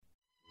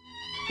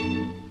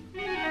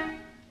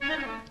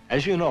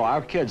As you know,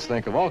 our kids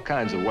think of all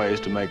kinds of ways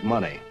to make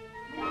money.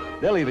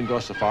 They'll even go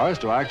so far as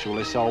to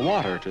actually sell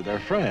water to their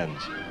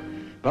friends.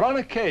 But on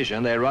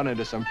occasion, they run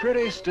into some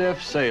pretty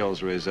stiff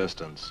sales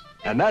resistance.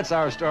 And that's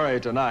our story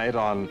tonight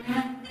on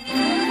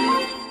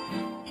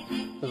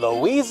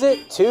Louise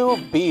It to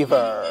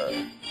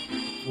Beaver.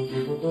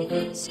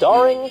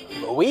 Starring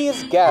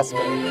Louise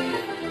Gassman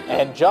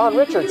and John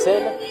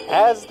Richardson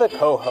as the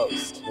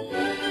co-host.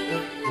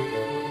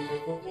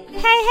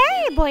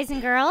 Hey, boys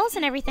and girls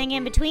and everything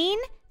in between.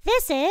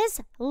 This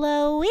is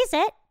Louise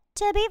It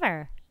to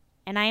Beaver.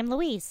 And I am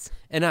Louise.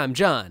 And I'm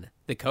John,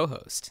 the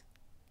co-host.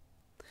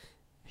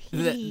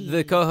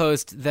 The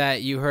co-host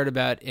that you heard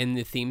about in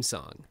the theme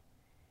song.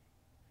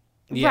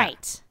 Yeah.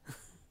 Right.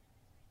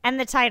 And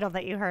the title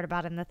that you heard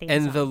about in the theme song.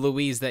 And the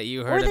Louise that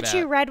you heard about. Or that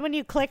you read when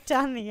you clicked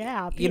on the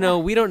app. You know,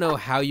 we don't know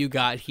how you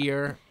got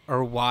here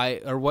or why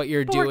or what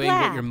you're doing,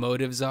 what your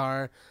motives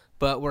are,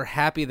 but we're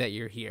happy that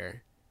you're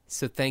here.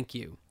 So thank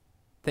you.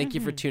 Thank you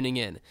for tuning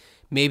in.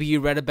 Maybe you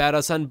read about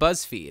us on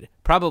BuzzFeed.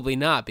 Probably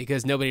not,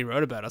 because nobody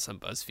wrote about us on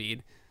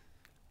BuzzFeed.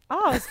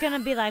 Oh, it's going to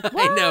be like,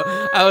 what? I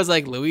know. I was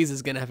like, Louise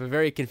is going to have a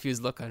very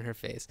confused look on her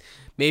face.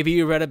 Maybe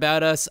you read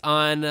about us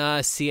on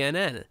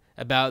CNN,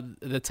 about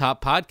the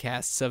top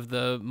podcasts of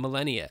the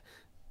millennia.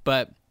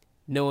 But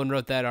no one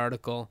wrote that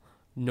article,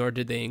 nor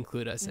did they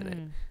include us in it.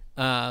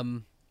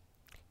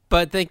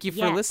 But thank you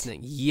for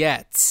listening.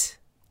 Yet.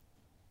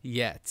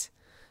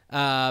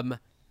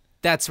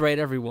 That's right,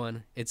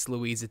 everyone. It's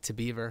Louise It to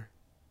Beaver.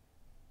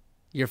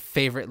 Your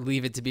favorite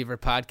Leave It to Beaver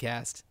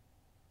podcast.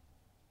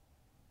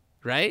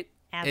 Right?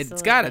 Absolutely.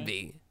 It's got to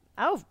be.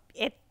 Oh,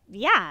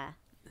 yeah.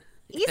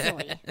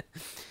 Easily.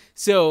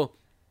 So,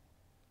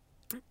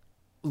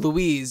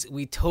 Louise,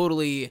 we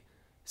totally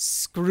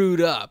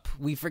screwed up.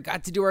 We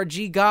forgot to do our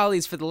G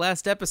Gollies for the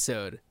last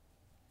episode.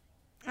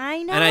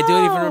 I know. And I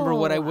don't even remember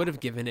what I would have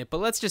given it, but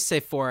let's just say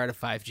 4 out of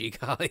 5 G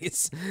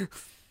Gollies.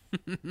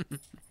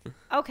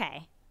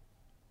 Okay.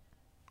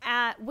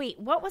 Wait,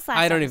 what was last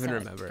I don't episode? even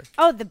remember.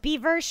 Oh, the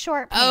Beaver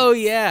short pants.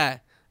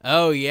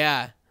 Oh,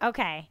 yeah.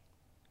 Okay.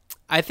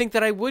 I think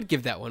that I would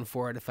give that one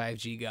 4 out of 5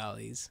 G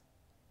Gollies.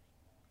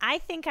 I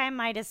think I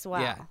might as well.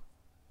 Yeah.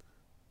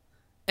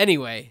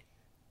 Anyway,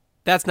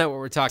 that's not what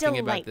we're talking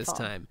about this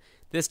Delightful. time.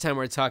 This time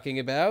we're talking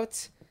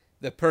about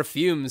The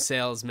Perfume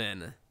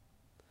Salesman,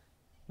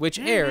 which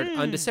aired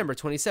on December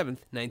 27th,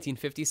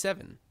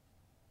 1957.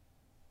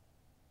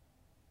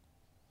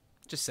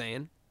 Just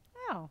saying.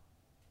 Oh.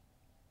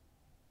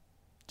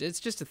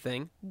 It's just a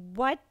thing.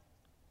 What?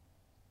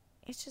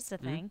 It's just a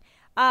thing.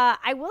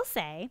 I will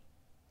say,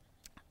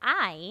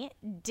 I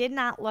did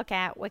not look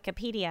at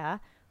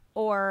Wikipedia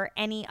or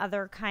any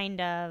other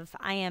kind of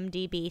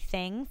IMDb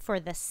thing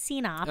for the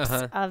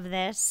synopsis of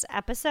this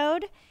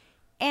episode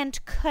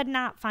and could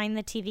not find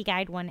the TV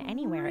Guide one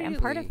anywhere. Really? And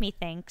part of me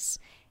thinks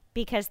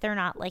because they're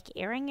not like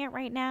airing it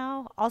right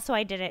now. Also,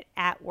 I did it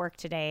at work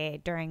today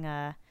during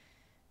a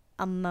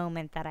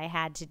moment that I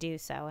had to do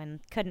so and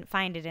couldn't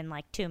find it in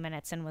like 2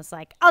 minutes and was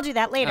like, I'll do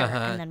that later,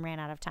 and then ran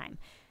out of time.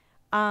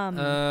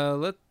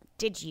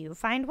 Did you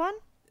find one?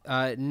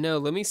 No,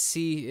 let me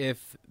see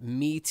if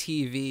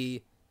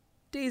MeTV...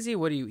 Daisy,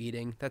 what are you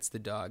eating? That's the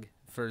dog.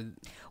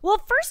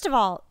 Well, first of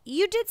all,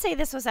 you did say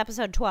this was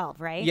episode 12,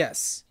 right?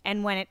 Yes.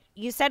 And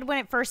you said when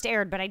it first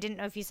aired, but I didn't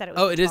know if you said it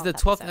was it is the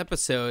 12th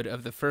episode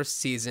of the first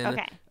season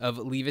of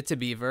Leave It to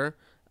Beaver.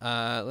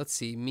 Let's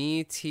see,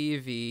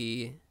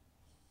 MeTV...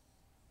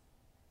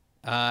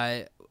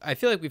 I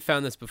feel like we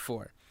found this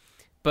before,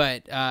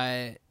 but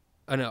I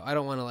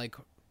don't want to like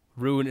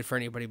ruin it for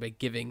anybody by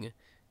giving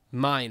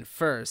mine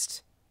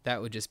first.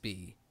 That would just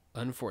be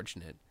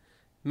unfortunate.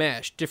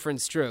 MASH,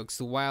 Different Strokes,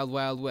 The Wild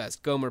Wild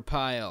West, Gomer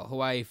Pyle,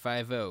 Hawaii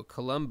Five-0,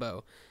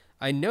 Columbo.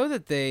 I know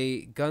that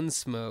they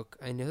Gunsmoke.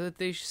 I know that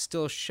they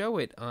still show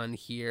it on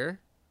here.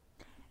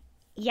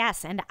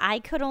 Yes, and I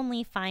could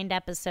only find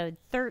episode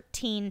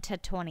 13 to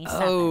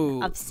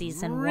 27 of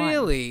season 1.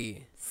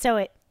 Really?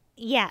 So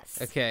yes.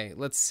 Okay,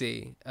 let's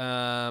see.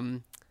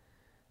 Leave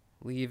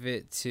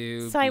It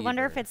to So I Beaver.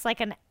 wonder if it's like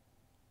an...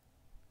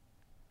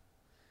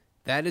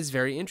 That is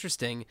very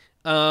interesting.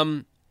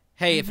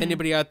 Hey, if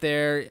anybody out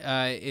there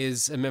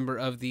is a member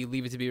of the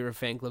Leave It to Beaver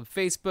fan club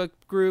Facebook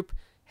group,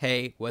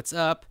 hey, what's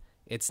up?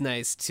 It's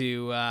nice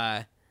to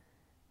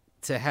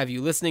have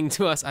you listening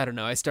to us. I don't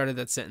know. I started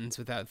that sentence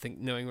without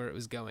knowing where it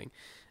was going.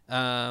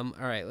 All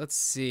right, let's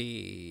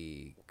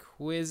see.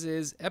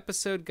 Quizzes,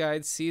 episode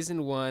guide,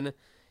 season 1.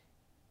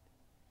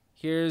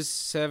 Here's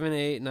 7,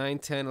 8, 9,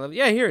 10, 11.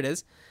 Yeah, here it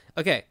is.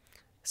 Okay.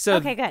 So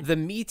Okay, good. The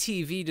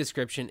MeTV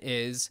description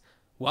is...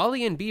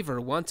 Wally and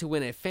Beaver want to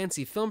win a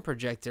fancy film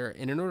projector,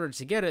 and in order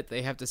to get it,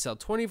 they have to sell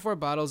 24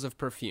 bottles of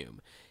perfume.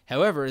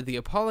 However, the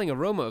appalling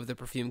aroma of the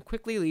perfume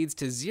quickly leads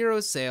to 0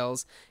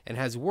 sales and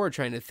has Ward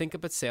trying to think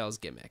up a sales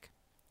gimmick.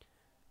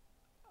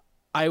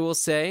 I will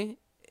say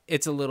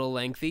it's a little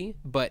lengthy,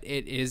 but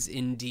it is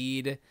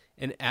indeed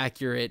an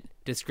accurate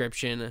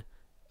description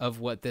of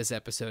what this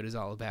episode is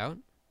all about.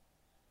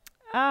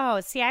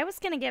 Oh, see, I was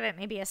going to give it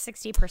maybe a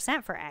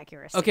 60% for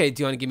accuracy. Okay,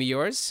 do you want to give me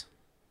yours?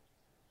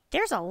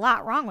 There's a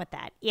lot wrong with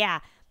that. Yeah.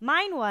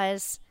 Mine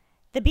was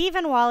the Beav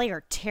and Wally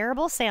are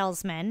terrible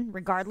salesmen,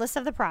 regardless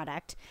of the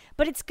product,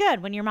 but it's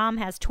good when your mom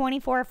has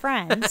 24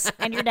 friends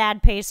and your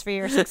dad pays for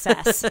your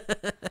success.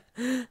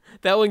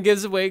 That one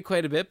gives away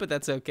quite a bit, but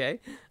that's okay.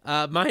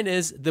 Mine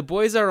is the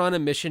boys are on a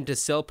mission to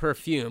sell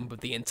perfume, but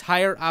the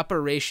entire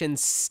operation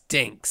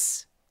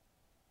stinks.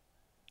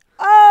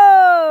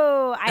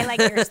 Oh, I like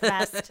yours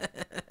best.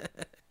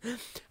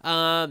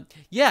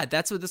 Yeah,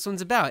 that's what this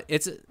one's about.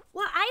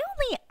 Well, I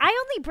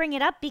only bring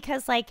it up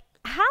because, like,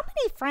 how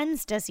many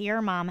friends does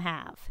your mom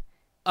have?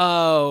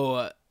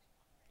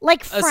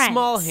 Like friends. A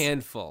small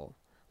handful.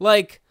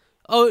 Like,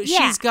 yeah.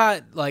 She's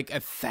got like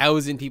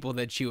 1,000 people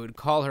that she would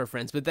call her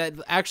friends, but that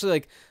actually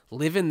like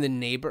live in the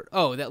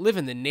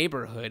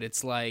neighborhood.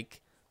 It's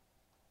like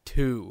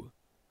 2.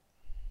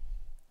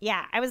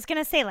 Yeah, I was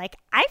gonna say, like,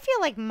 I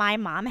feel like my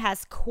mom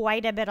has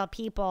quite a bit of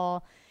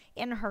people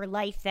in her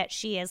life that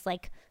she is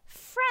like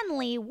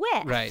friendly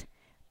with, right?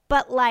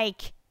 But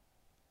like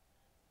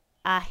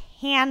a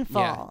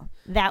handful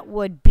that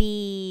would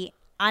be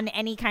on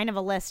any kind of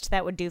a list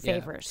that would do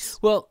favors.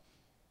 Yeah. Well,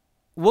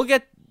 we'll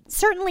get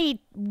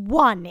certainly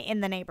one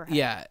in the neighborhood.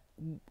 Yeah,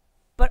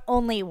 but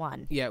only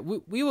one. Yeah,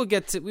 we will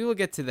get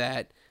to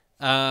that.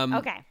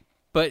 Okay.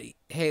 But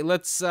hey,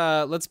 let's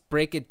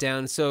break it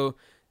down. So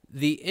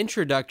the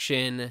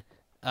introduction,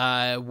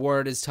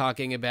 Ward is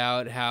talking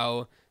about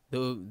how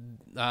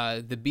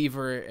the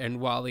Beaver and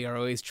Wally are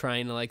always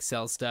trying to like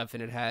sell stuff,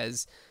 and it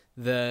has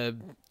the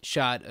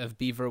shot of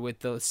Beaver with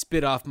the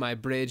 "spit off my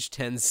bridge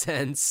 10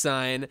 cents"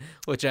 sign,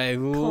 which I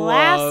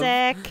love.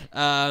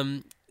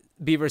 Classic.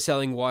 Beaver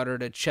selling water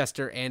to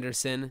Chester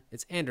Anderson.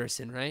 It's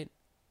Anderson, right?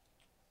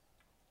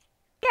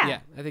 Yeah,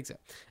 I think so.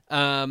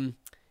 And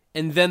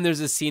then there's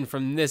a scene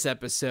from this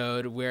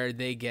episode where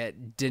they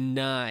get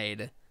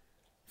denied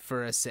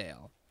for a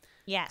sale.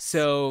 Yes.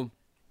 So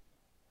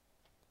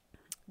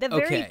the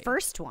very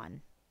first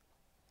one.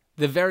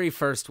 The very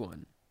first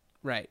one.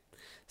 Right.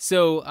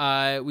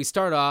 So we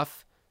start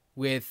off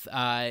with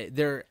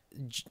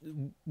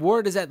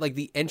Ward is at like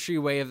the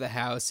entryway of the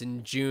house,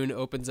 and June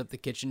opens up the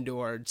kitchen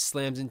door,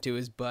 slams into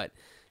his butt,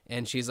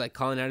 and she's like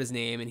calling out his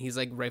name, and he's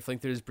like rifling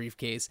through his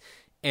briefcase,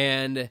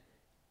 and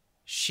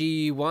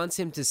she wants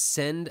him to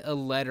send a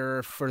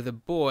letter for the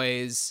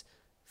boys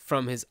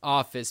from his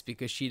office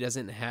because she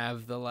doesn't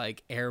have the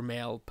like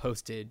airmail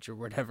postage or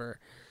whatever.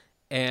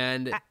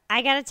 And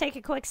I gotta take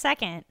a quick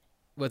second.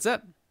 What's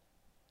up?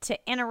 To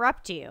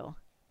interrupt you.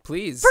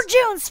 Please. For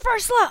June's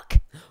first look.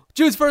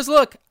 June's first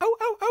look. Oh,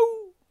 oh,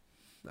 oh.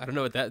 I don't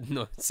know what that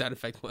sound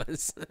effect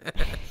was.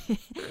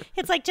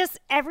 It's like just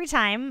every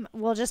time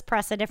we'll just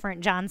press a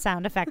different John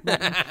sound effect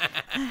button.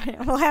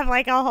 We'll have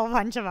like a whole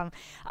bunch of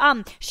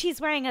them.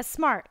 She's wearing a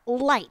smart,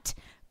 light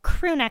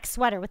crew neck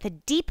sweater with a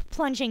deep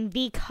plunging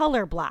V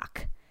color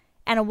block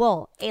and a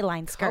wool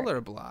A-line skirt. Color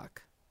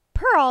block.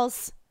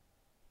 Pearls,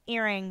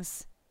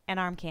 earrings, and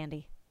arm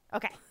candy.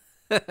 Okay.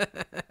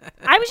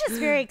 I was just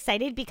very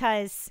excited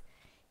because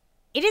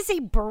it is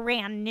a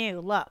brand new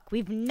look.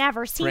 We've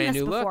never seen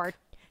this before. Look.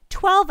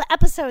 12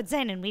 episodes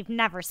in, and we've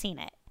never seen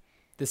it.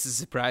 This is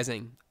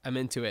surprising. I'm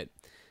into it.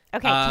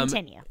 Okay,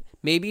 continue.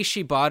 Maybe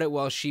she bought it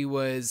while she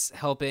was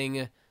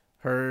helping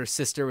her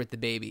sister with the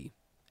baby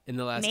in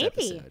the last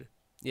episode.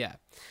 Yeah.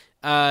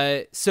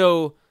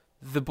 So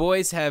the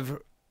boys have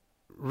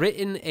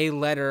written a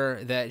letter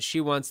that she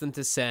wants them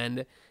to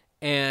send,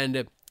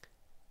 and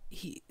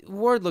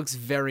Ward looks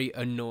very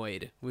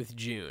annoyed with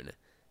June.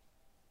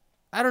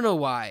 I don't know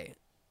why.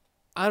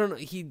 I don't know.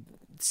 He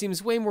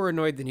seems way more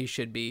annoyed than he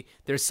should be.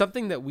 There's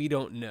something that we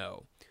don't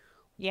know.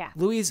 Yeah.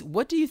 Louise,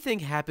 what do you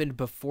think happened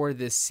before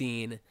this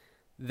scene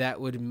that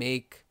would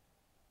make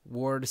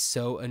Ward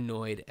so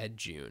annoyed at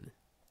June?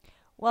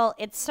 Well,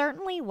 it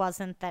certainly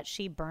wasn't that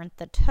she burnt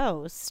the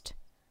toast,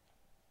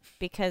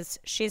 because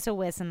she's a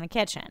whiz in the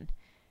kitchen.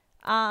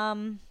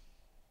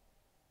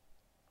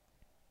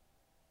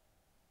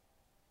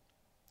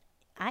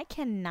 I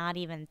cannot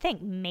even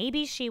think.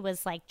 Maybe she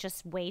was like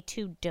just way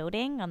too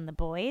doting on the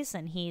boys,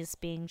 and he's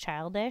being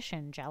childish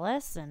and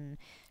jealous, and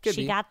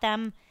she got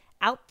them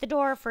out the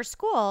door for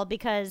school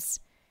because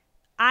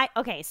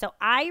so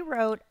I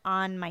wrote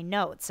on my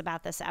notes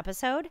about this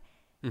episode,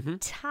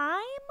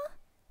 time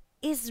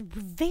is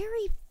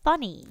very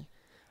funny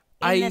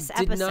in this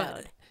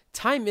episode.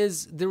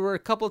 There were a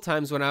couple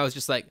times when I was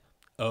just like,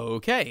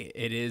 okay,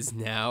 it is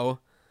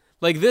now.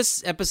 Like,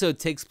 this episode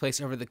takes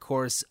place over the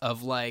course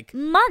of, like,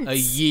 months. A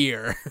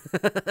year.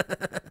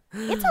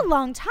 It's a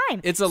long time.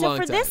 It's a long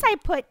time. So for this, I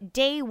put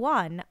day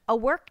 1, a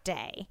work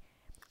day.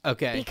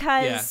 Okay.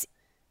 Because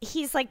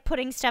he's, like,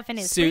 putting stuff in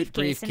his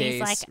briefcase, and he's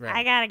like, right.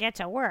 I gotta get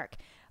to work.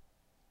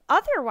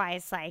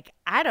 Otherwise, like,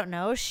 I don't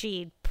know,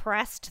 she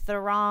pressed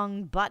the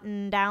wrong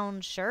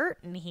button-down shirt,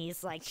 and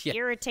he's, like,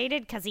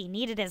 irritated because he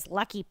needed his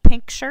lucky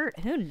pink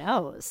shirt. Who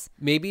knows?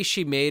 Maybe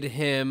she made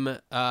him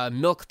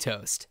milk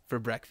toast for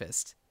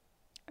breakfast.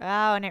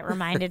 Oh, and it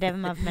reminded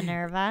him of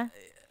Minerva?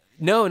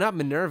 No, not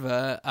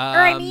Minerva.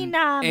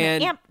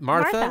 And Aunt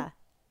Martha?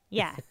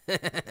 Yeah.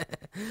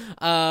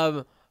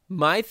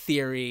 My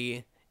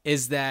theory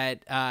is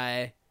that,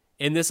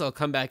 and this will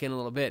come back in a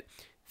little bit,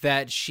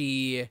 that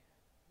she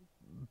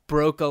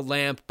broke a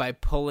lamp by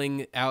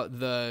pulling out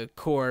the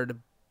cord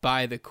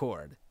by the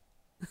cord.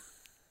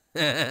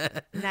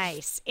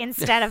 Nice.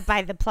 Instead of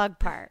by the plug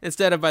part.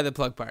 Instead of by the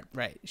plug part,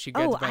 right. She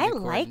grabbed by the I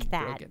cord like and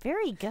that. broke it.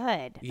 Very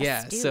good. Yeah,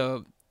 Astute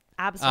so...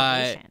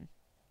 observation.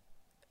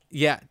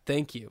 Yeah,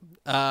 thank you.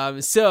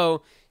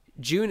 So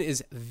June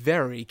is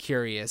very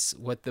curious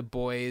what the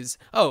boys...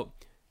 Oh,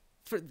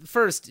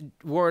 first,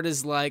 Ward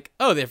is like,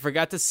 oh, they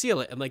forgot to seal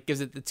it, and like gives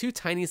it the 2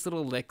 tiniest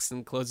little licks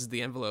and closes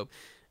the envelope.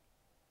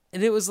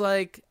 And it was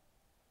like,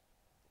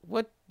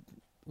 what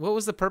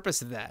was the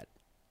purpose of that?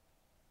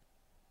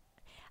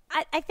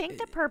 I think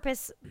the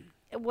purpose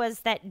was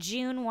that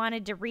June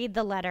wanted to read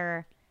the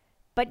letter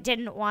but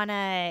didn't want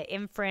to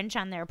infringe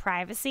on their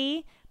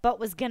privacy, but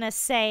was going to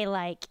say,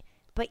 like,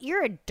 but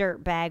you're a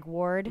dirtbag,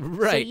 Ward.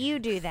 Right. So you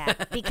do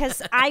that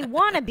because I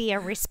want to be a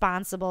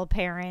responsible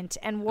parent.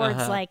 And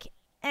Ward's like,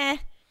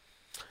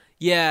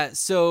 Yeah,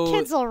 so...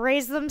 kids will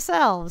raise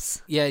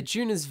themselves. Yeah,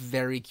 June is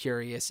very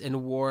curious,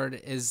 and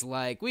Ward is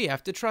like, we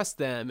have to trust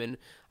them, and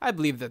I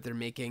believe that they're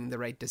making the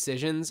right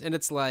decisions. And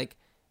it's like,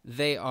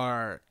 they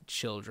are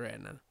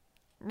children.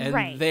 And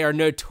Right. they are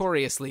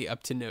notoriously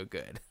up to no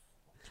good.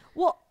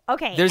 Well,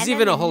 okay. There's and then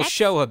even a the whole next-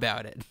 show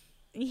about it.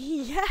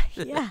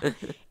 Yeah.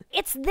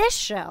 It's this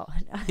show.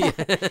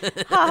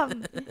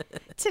 To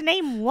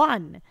name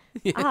one.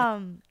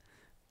 The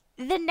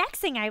next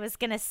thing I was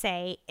going to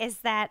say is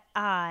that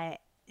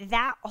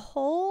that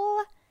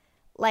whole,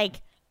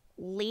 like,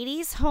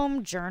 ladies'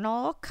 home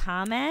journal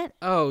comment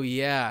Oh,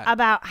 yeah.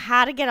 about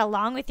how to get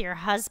along with your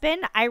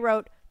husband, I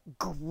wrote,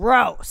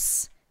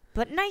 gross.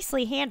 But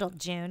nicely handled,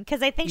 June,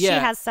 because I think she Yeah.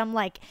 has some,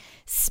 like,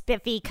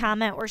 spiffy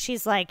comment where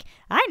she's like,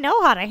 I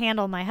know how to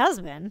handle my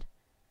husband.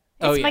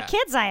 It's Oh, my yeah.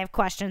 kids I have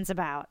questions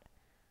about.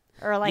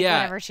 Or, like, Yeah.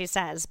 whatever she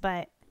says.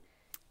 But,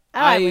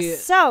 I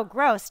was so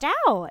grossed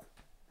out.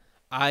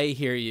 I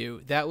hear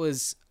you. That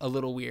was a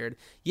little weird.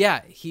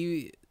 Yeah,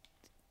 he...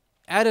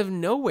 out of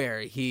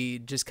nowhere, he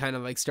just kind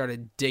of like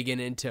started digging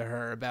into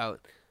her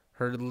about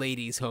her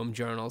ladies' home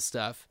journal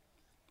stuff.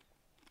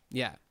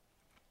 Yeah.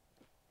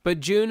 But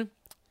June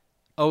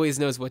always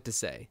knows what to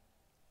say.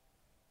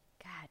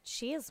 God,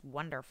 she is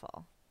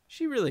wonderful.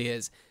 She really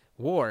is.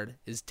 Ward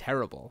is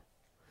terrible.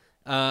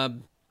 I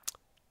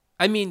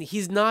mean,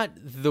 he's not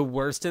the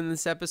worst in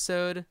this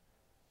episode,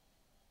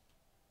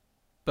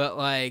 but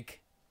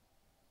like,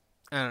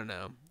 I don't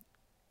know.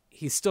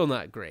 He's still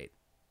not great.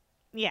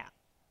 Yeah.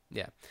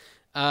 Yeah.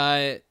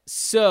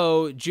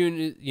 So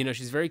June,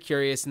 she's very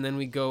curious, and then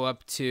we go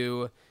up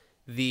to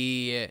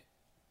then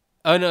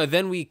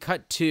we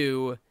cut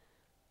to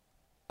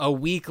a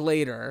week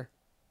later,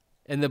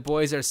 and the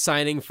boys are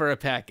signing for a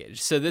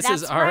package. So this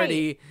is That's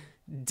already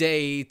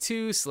day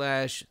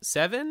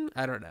 2/7.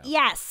 I don't know.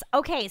 Yes.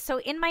 Okay. So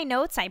in my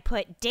notes, I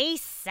put day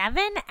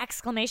 7,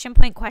 exclamation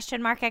point,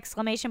 question mark,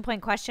 exclamation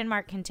point, question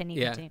mark,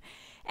 continue, Yeah. continue.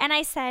 And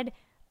I said,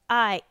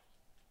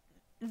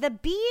 the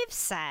Beeve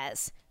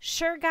says,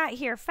 sure got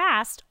here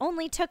fast,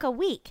 only took a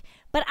week.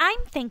 But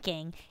I'm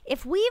thinking,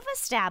 if we've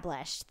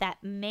established that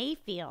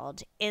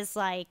Mayfield is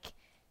like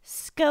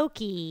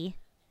Skokie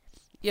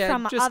Yeah,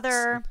 from just-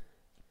 other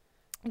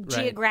Right.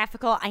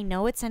 geographical, I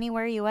know it's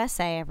anywhere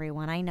USA,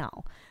 everyone, I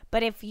know.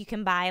 But if you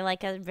can buy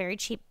like a very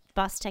cheap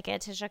bus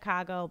ticket to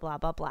Chicago, blah,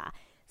 blah, blah.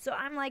 So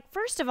I'm like,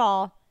 first of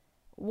all,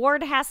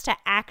 Ward has to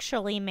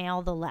actually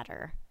mail the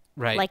letter.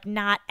 Right. Like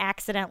not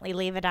accidentally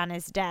leave it on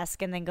his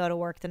desk and then go to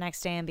work the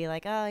next day and be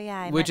like, oh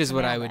yeah, I Which meant is to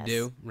what mail I would this.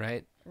 do,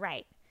 right?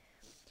 Right.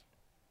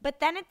 But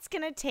then it's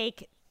going to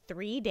take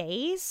 3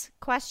 days,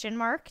 question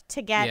mark,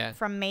 to get Yeah.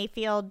 from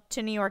Mayfield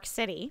to New York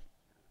City.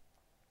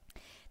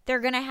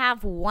 They're going to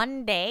have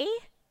 1 day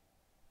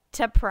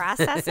to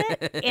process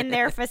it in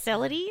their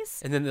facilities.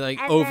 And then they like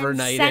And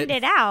overnight then send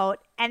it out.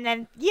 And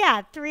then,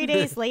 3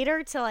 days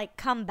later to like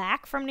come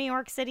back from New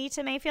York City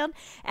to Mayfield.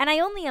 And I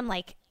only am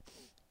like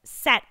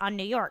set on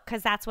New York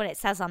because that's what it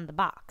says on the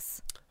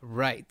box.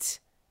 Right.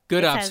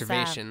 Good It says,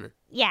 observation.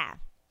 Yeah.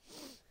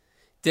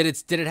 Did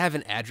it have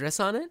an address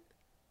on it?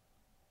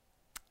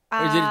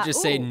 Or did it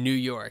just say ooh. New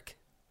York?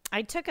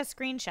 I took a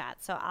screenshot,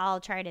 so I'll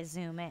try to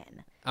zoom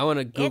in. I want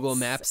to Google It's-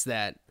 Maps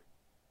that.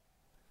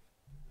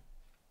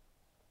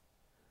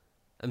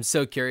 I'm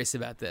so curious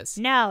about this.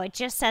 No, it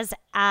just says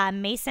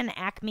Mason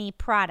Acme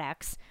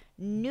Products,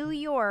 New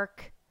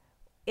York.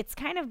 It's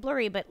kind of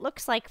blurry, but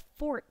looks like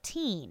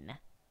 14.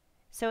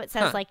 So it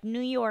says Huh. like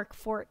New York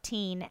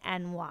 14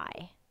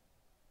 NY.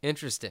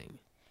 Interesting.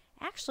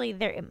 Actually,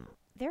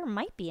 there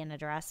might be an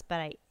address,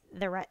 but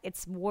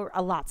it's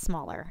a lot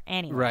smaller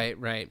anyway.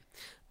 Right.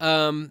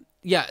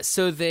 Yeah,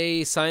 so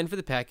they signed for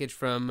the package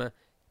from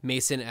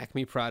Mason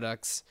Acme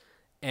Products,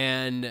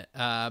 and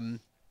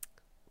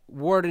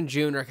Ward and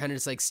June are kind of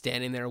just like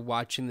standing there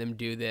watching them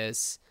do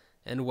this,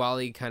 and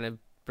Wally kind of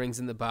brings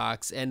in the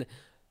box, and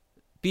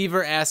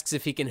Beaver asks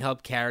if he can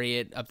help carry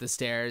it up the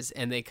stairs,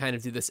 and they kind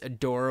of do this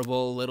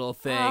adorable little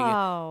thing.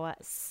 Oh,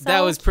 so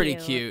that was pretty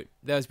cute.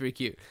 That was pretty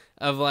cute.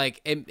 Of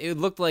like, it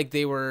looked like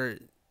they were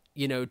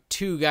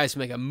two guys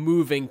from like a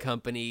moving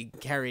company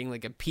carrying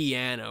like a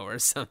piano or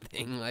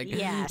something. Like,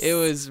 Yes. it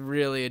was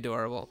really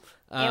adorable.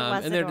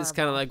 was and they're just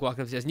kind of adorable. like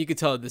walking upstairs, and you could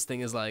tell this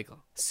thing is like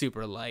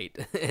super light,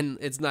 and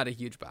it's not a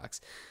huge box.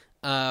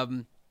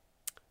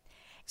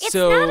 It's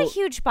So- not a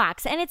huge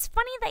box, and it's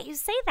funny that you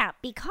say that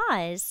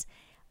because,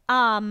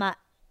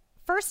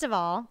 first of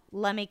all,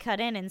 let me cut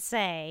in and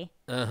say,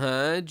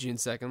 June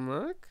 2nd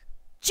look.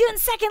 June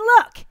 2nd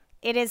look.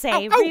 It is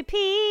a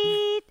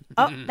repeat.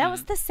 Oh, that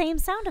was the same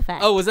sound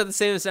effect. Oh, was that the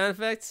same sound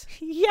effect?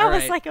 yeah, all it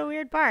was right. like a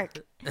weird bark.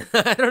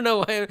 I don't know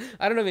why.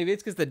 I don't know. Maybe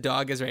it's because the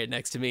dog is right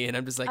next to me, and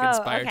I'm just like Oh,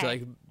 inspired to okay.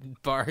 like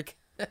bark.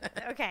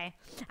 Okay,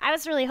 I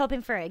was really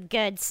hoping for a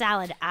good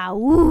solid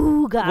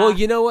awooga. Well,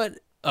 you know what?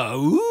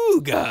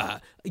 Ooga.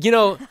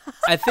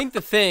 I think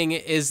the thing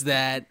is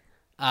that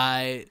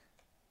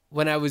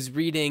when I was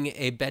reading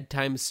a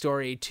bedtime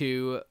story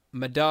to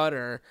my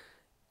daughter,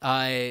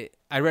 I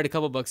read a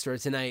couple books for her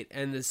tonight,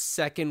 and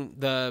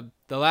the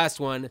last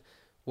one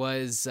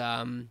was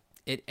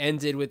it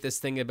ended with this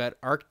thing about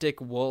Arctic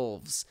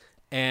wolves,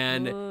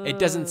 and it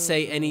doesn't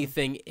say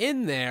anything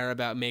in there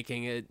about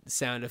making a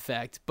sound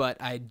effect, but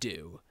I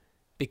do,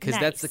 because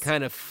that's the Nice.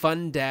 kind of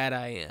fun dad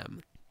I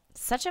am.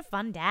 Such a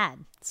fun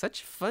dad.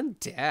 Such a fun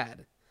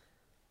dad.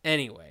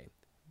 Anyway,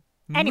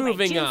 Anyway,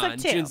 moving June's on. Look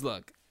 2. June's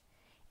look.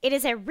 It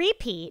is a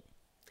repeat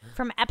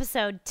from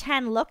episode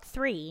 10, Look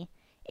 3.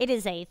 It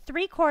is a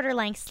 3/4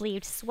 length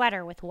sleeved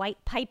sweater with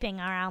white piping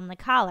around the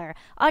collar,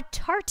 a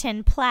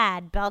tartan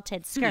plaid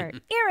belted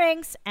skirt,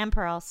 earrings, and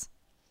pearls.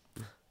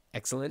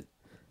 Excellent.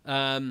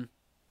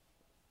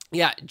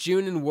 Yeah,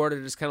 June and Ward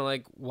are just kind of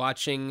like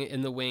watching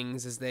in the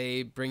wings as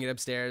they bring it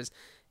upstairs,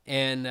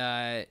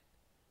 and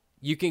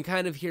you can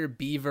kind of hear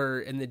Beaver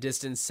in the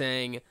distance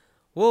saying,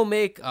 "We'll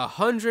make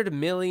 $100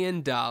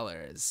 million."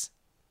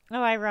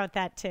 Oh, I wrote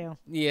that too.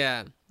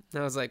 Yeah, I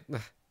was like,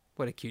 "Ugh,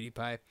 what a cutie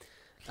pie.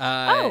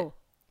 Eh?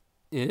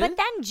 But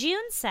then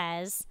June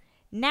says,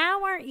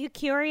 "Now aren't you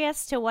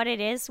curious to what it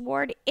is,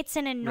 Ward? It's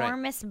an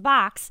enormous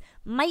box.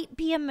 Might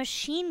be a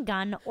machine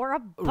gun or a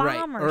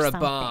bomb or a something."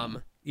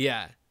 bomb.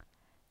 Yeah.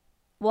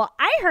 Well,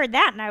 I heard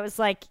that and I was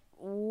like,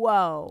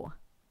 whoa.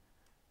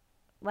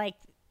 Like,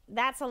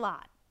 that's a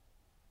lot.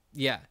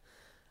 Yeah.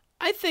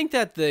 I think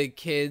that the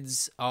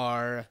kids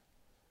are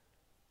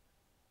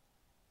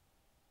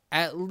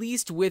at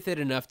least with it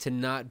enough to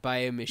not buy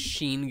a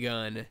machine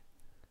gun.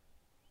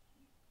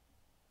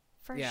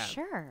 For Yeah.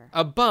 sure.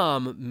 A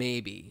bomb,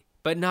 maybe,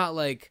 but not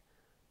like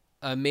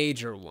a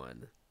major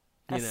one.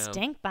 A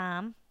stink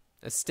bomb.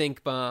 A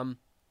stink bomb.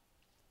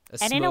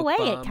 And in a way,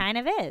 bomb. it kind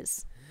of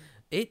is.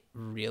 It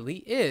really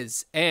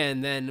is.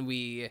 And then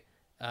we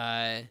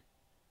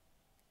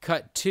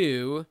cut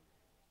to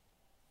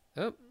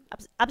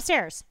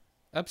Upstairs.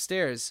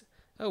 upstairs.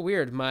 Oh,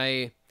 weird.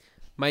 My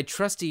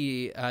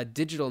trusty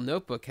digital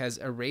notebook has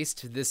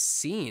erased this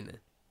scene.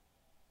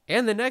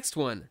 And the next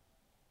one.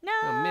 No.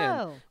 Oh,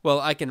 man. Well,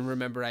 I can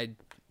remember. I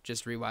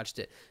just rewatched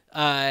it.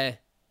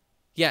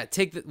 Yeah,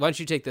 why don't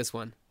you take this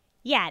one?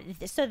 Yeah.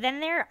 So then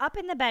they're up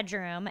in the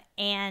bedroom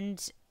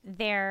and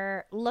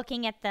they're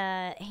looking at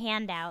the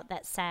handout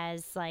that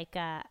says, like,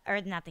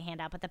 or not the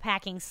handout, but the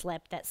packing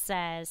slip that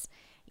says,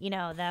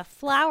 the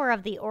Flower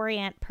of the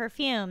Orient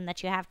perfume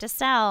that you have to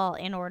sell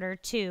in order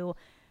to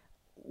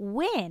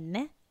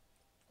win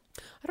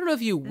I don't know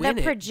if you win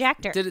the it.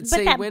 projector. Did it But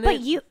say that- win but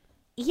it?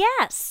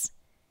 Yes.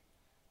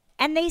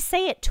 And they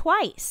say it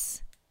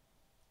twice.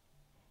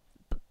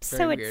 So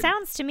Very it weird.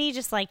 sounds to me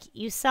just like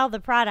you sell the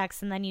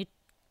products and then you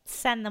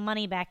send the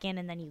money back in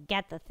and then you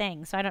get the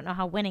thing. So I don't know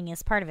how winning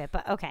is part of it,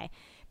 but okay.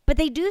 But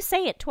they do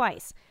say it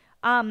twice.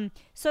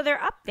 So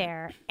they're up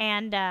there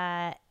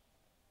and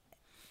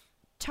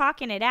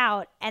talking it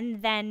out,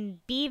 and then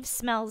Beeve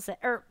smells it,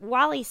 or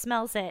Wally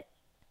smells it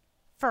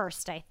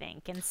first, I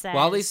think, and says,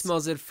 Wally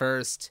smells it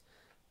first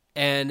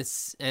and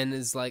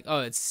is like, "Oh,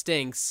 it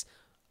stinks.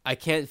 I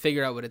can't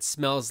figure out what it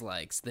smells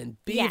like." So then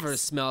Beaver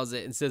Yes. smells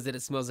it and says that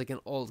it smells like an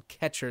old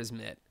catcher's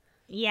mitt.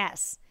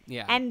 Yes.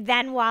 Yeah. And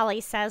then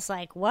Wally says,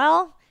 like,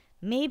 well,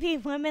 maybe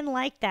women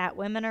like that.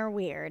 Women are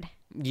weird.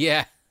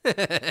 Yeah.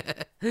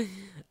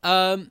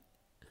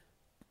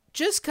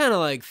 Just kind of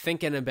like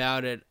thinking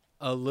about it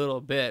a little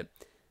bit,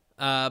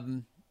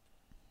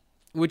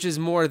 which is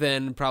more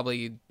than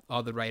probably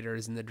all the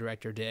writers and the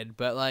director did.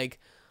 But like,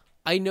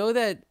 I know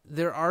that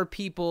there are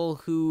people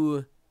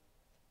who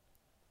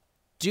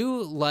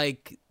do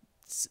like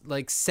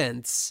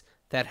scents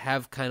that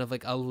have kind of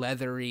like a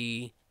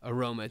leathery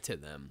aroma to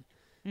them.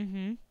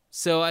 Mm-hmm.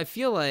 So I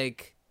feel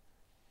like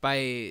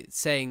by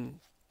saying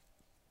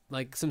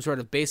like some sort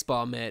of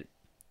baseball mitt,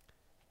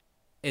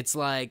 it's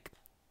like,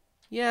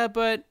 yeah,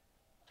 but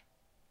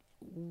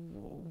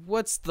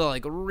what's the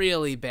like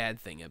really bad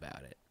thing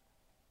about it?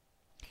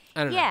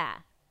 I don't know. Yeah.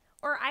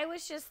 Or I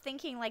was just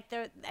thinking, like,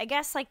 I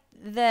guess, like,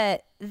 the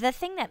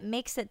thing that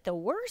makes it the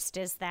worst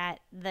is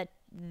that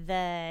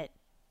the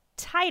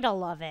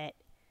title of it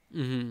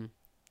Mm-hmm.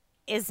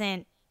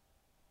 isn't,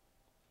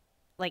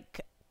 like,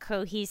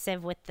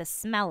 cohesive with the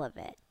smell of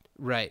it.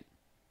 Right.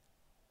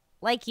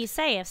 Like you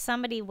say, if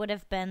somebody would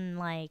have been,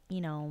 like,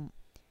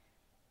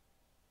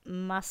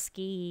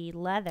 musky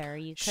leather,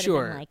 you could have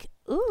Sure. been like,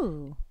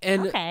 ooh,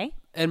 And okay.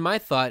 and my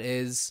thought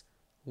is,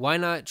 why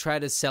not try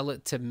to sell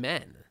it to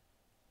men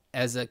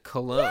as a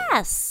cologne?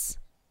 Yes.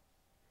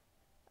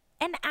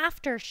 An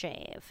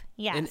aftershave.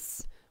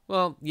 Yes.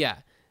 Well, yeah.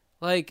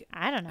 Like,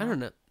 I don't know. I don't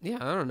know. Yeah,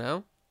 I don't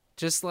know.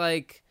 Just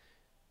like,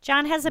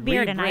 John has a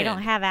beard and I Rebrand.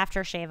 don't have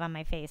aftershave on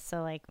my face,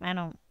 so like I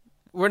don't.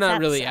 we're not That's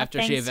really a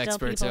thing aftershave still,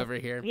 experts people- over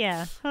here.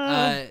 Yeah.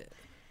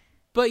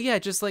 But yeah,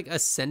 just like a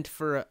scent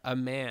for a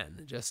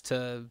man, just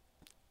to,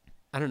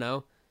 I don't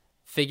know,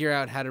 figure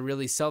out how to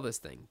really sell this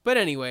thing. But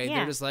anyway, Yeah.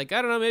 they're just like,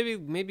 I don't know,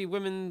 maybe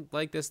women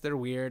like this, they're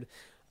weird.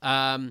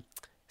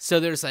 So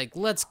they're just like,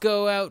 let's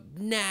go out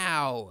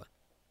now.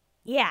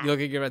 Yeah. You look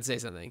like you're about to say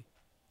something.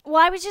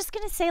 Well, I was just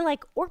going to say,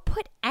 like, or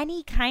put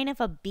any kind of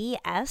a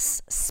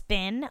BS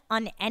spin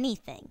on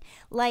anything.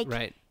 Like,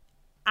 Right.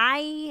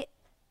 I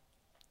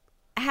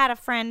had a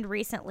friend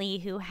recently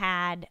who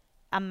had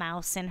a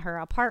mouse in her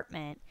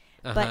apartment,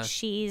 Uh-huh. but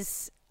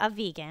she's a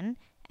vegan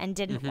and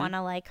didn't want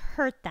to, like,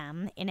 hurt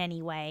them in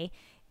any way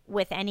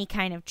with any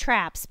kind of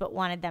traps, but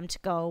wanted them to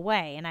go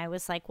away. And I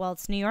was like, well,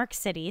 it's New York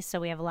City, so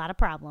we have a lot of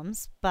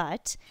problems,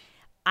 but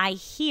I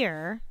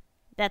hear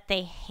that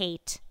they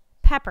hate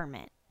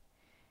peppermint.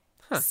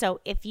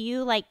 So if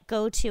you like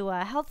go to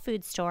a health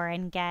food store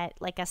and get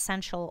like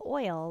essential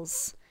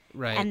oils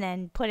Right. and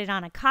then put it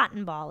on a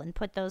cotton ball and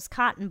put those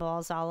cotton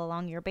balls all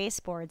along your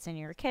baseboards in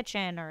your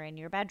kitchen or in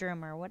your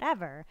bedroom or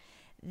whatever,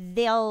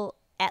 they'll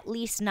at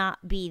least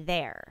not be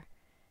there,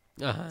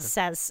 Uh-huh.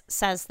 says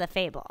the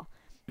fable.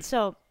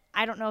 So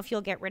I don't know if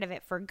you'll get rid of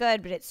it for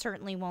good, but it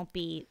certainly won't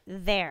be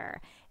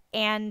there.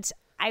 And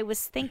I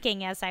was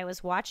thinking as I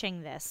was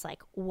watching this,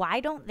 like, why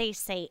don't they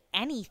say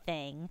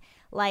anything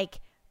like,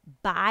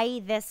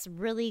 buy this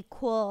really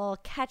cool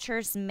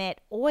catcher's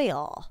mitt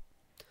oil?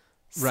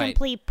 Right.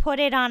 Simply put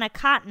it on a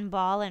cotton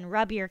ball and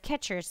rub your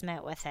catcher's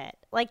mitt with it.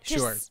 Like, just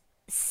Sure.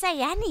 say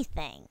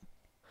anything.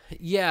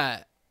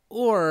 Yeah,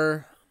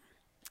 or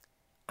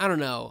I don't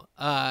know.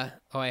 I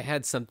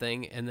had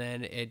something and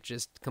then it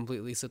just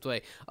completely slipped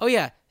away. Oh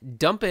yeah,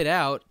 dump it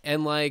out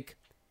and like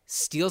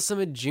steal some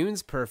of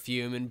June's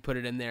perfume and put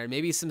it in there.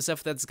 Maybe some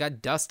stuff that's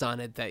got dust on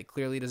it that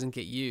clearly doesn't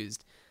get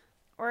used.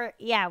 Or,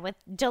 yeah,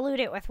 dilute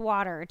it with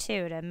water,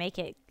 too, to make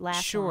it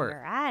last Sure.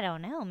 longer. I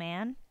don't know,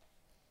 man.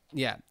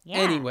 Yeah. Yeah.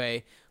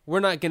 Anyway, we're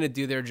not going to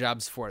do their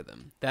jobs for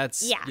them.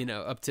 That's, Yeah.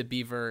 up to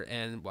Beaver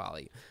and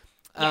Wally.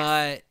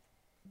 Yes.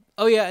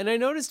 Oh yeah, and I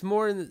noticed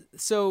more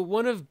so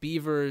one of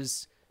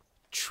Beaver's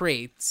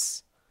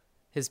traits,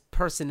 his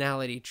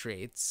personality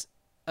traits,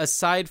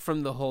 aside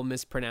from the whole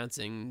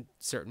mispronouncing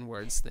certain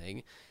words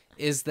thing,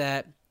 is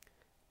that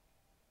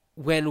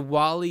when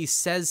Wally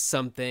says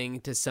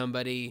something to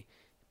somebody,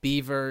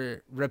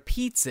 Beaver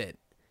repeats it.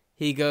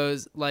 He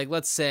goes, like,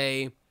 let's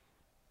say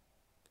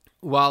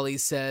Wally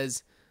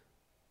says,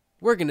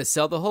 "We're going to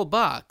sell the whole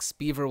box."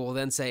 Beaver will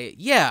then say,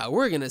 "Yeah,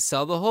 we're going to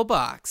sell the whole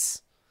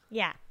box."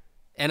 Yeah.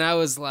 And I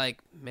was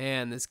like,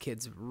 man, this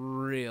kid's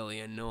really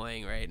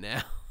annoying right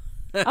now.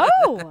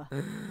 Oh!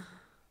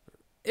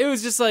 It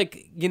was just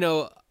like,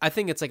 I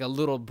think it's like a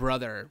little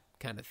brother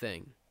kind of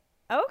thing.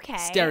 Okay.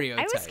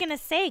 Stereotype. I was going to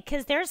say,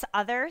 because there's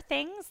other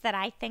things that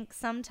I think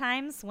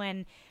sometimes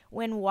when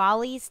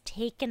Wally's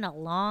taken a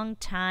long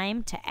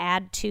time to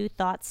add two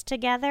thoughts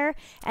together,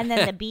 and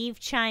then the beef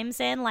chimes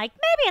in like,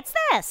 maybe it's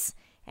this.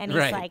 And he's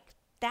Right. like,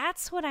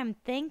 that's what I'm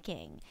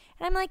thinking.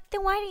 And I'm like,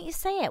 then why didn't you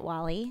say it,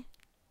 Wally?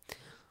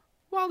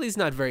 Wally's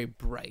not very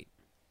bright.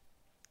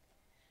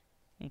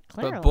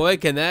 Clearly. But boy,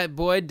 can that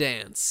boy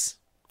dance.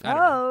 I don't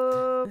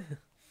know.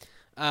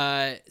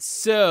 Oh.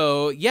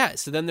 So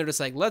then they're just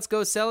like, let's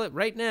go sell it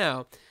right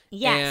now.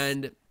 Yes.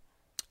 And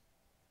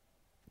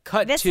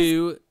cut This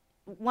to,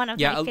 One of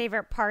Yeah, my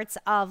favorite parts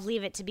of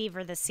Leave It to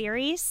Beaver, the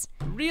series.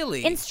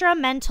 really?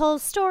 Instrumental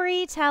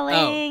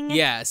storytelling. Oh,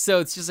 yeah. So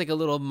it's just like a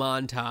little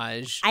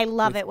montage. I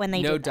love with it when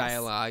they no do this.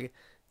 dialogue.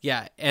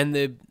 Yeah, and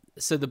the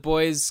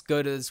boys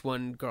go to this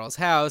one girl's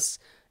house,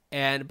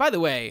 and by the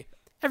way,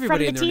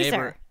 everybody From in the their teaser.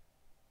 neighborhood.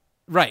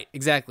 Right,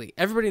 exactly.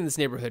 Everybody in this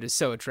neighborhood is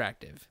so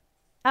attractive.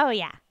 Oh,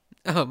 yeah.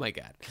 Oh my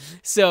god.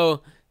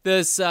 So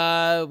this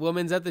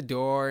woman's at the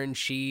door, and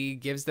she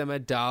gives them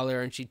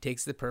 $1, and she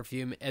takes the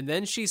perfume, and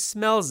then she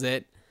smells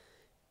it,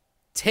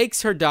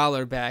 takes her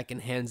 $1 back,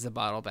 and hands the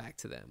bottle back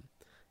to them.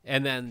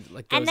 And then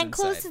goes And then inside.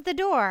 closes the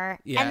door.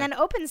 Yeah. And then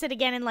opens it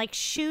again and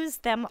shoos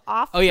them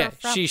off. Oh yeah, her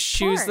front she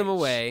shoos them porch.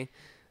 away.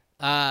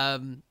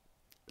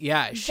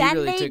 Yeah, she Then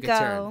really they took go a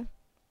turn.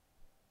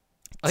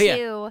 Oh to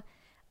yeah,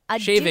 a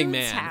Shaving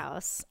dude's man.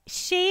 house.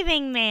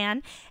 Shaving man.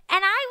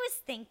 And I was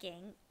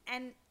thinking,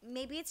 and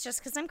maybe it's just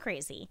because I'm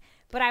crazy,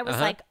 but I was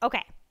Uh-huh. like,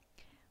 okay,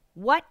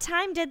 what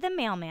time did the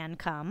mailman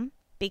come?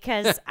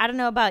 Because I don't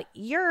know about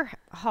your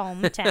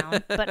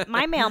hometown, but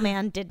my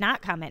mailman did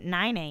not come at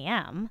 9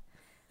 a.m.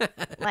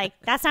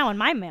 That's not when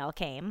my mail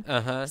came.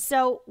 Uh-huh.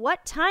 So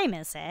what time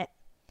is it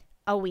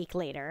a week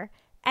later?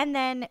 And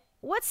then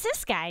what's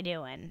this guy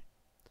doing?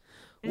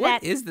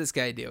 What That- is this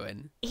guy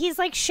doing? He's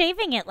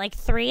shaving at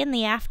 3 in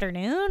the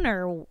afternoon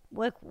or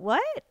what?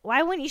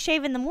 Why wouldn't you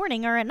shave in the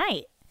morning or at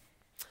night?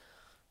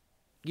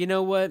 you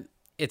know what?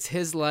 It's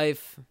his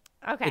life.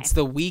 Okay. It's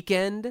the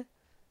weekend.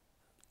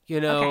 You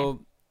know, Okay.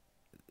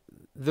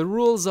 the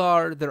rules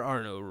are there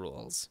are no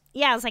rules.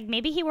 Yeah, I was like,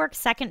 maybe he worked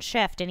second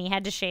shift and he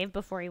had to shave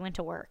before he went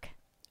to work.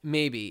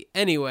 Maybe.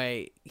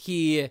 Anyway,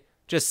 he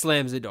just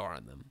slams the door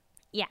on them.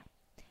 Yeah.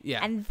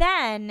 Yeah. And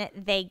then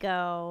they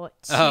go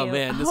to... Oh,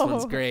 man, this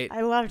one's great.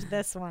 I loved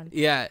this one.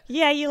 Yeah.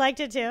 Yeah, you liked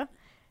it too?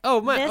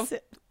 Oh, my. This-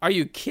 Are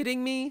you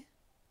kidding me?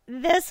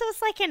 This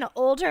was like an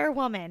older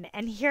woman,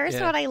 and here's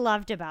Yeah. what I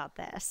loved about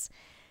this.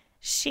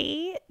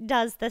 She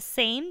does the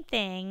same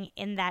thing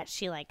in that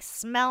she like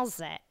smells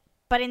it,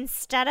 but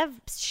instead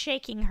of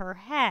shaking her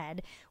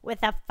head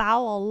with a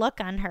foul look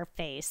on her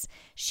face,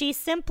 she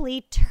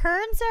simply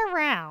turns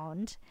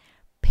around,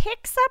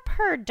 picks up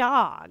her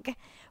dog,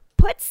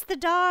 puts the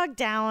dog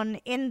down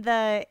in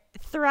the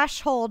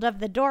threshold of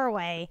the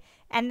doorway,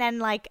 and then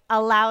like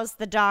allows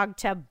the dog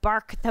to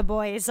bark the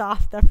boys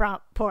off the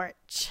front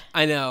porch.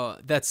 I know.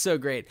 That's so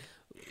great.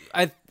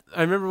 I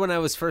remember when I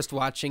was first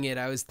watching it,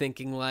 I was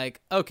thinking like,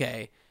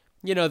 okay,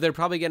 you know, they're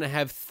probably going to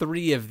have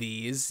 3 of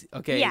these.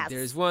 Okay, Yes.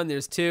 There's 1,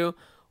 there's 2.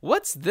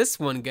 What's this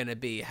one going to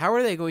be? How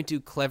are they going to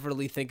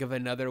cleverly think of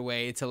another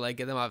way to like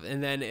get them off?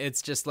 And then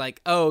it's just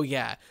like, oh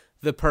yeah,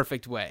 the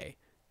perfect way.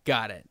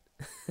 Got it.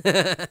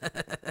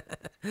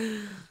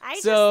 I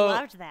just So-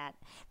 loved that.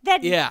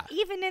 That Yeah.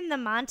 even in the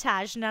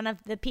montage, none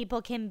of the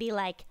people can be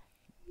like,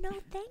 no,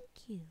 thank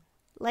you.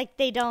 Like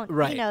they don't,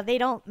 Right. you know, they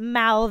don't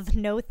mouth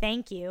no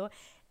thank you.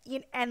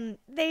 And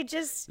they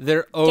just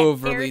They're get their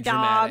overly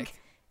dog, dramatic.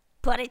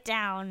 put it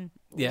down,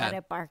 Yeah. let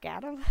it bark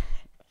at him.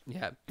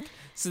 Yeah.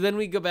 So then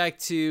we go back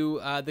to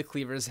the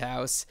Cleaver's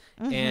house,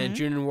 and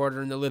June and Ward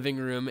are in the living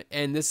room,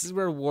 and this is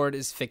where Ward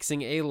is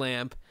fixing a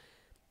lamp.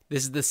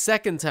 This is the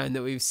second time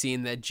that we've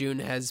seen that June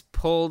has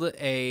pulled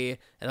an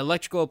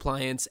electrical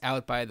appliance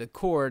out by the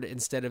cord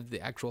instead of the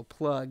actual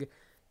plug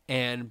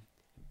and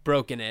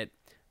broken it.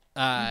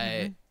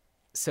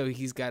 So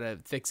he's got to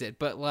fix it.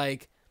 But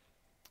like,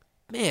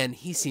 man,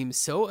 he seems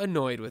so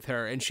annoyed with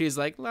her, and she's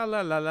like, la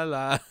la la la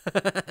la.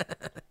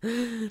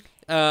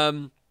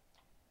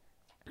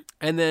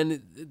 And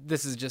then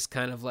this is just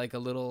kind of like a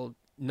little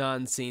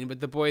non-scene,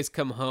 but the boys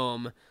come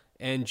home,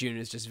 and June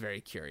is just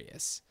very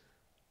curious.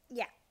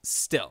 Yeah.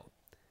 Still.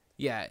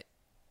 Yeah.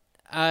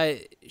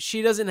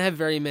 She doesn't have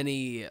very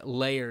many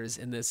layers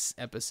in this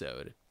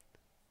episode.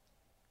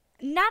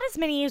 Not as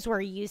many as we're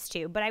used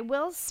to, but I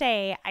will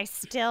say I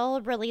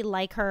still really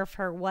like her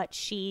for what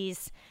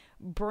she's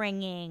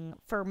bringing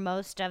for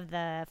most of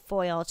the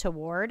foil to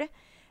Ward,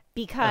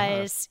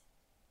 because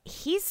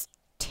he's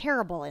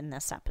terrible in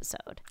this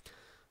episode.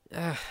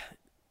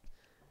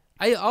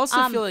 I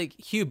also feel like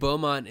Hugh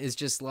Beaumont is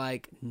just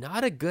like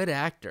not a good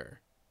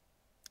actor.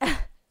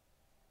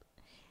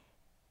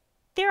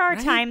 There are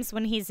Right? times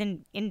when he's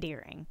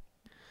endearing,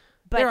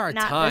 but There are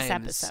not times,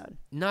 this episode.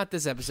 Not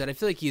this episode. I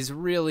feel like he's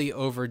really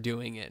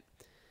overdoing it.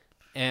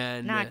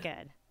 And Not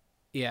good.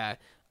 Yeah.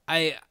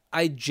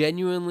 I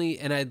genuinely,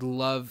 and I'd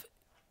love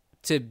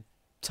to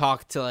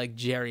talk to like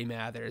Jerry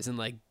Mathers and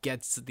like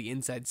gets the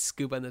inside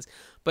scoop on this,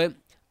 but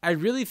I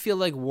really feel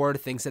like Ward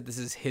thinks that this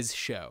is his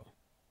show.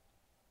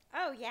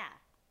 Oh yeah.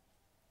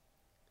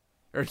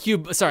 Or Hugh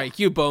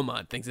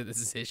Beaumont thinks that this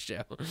is his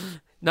show,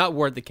 not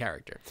Ward the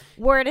character.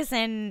 Ward is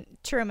in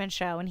Truman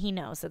Show, and he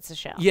knows it's a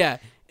show. Yeah,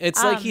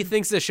 it's like he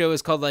thinks the show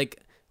is called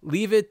like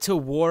Leave It to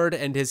Ward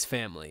and His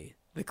Family,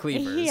 the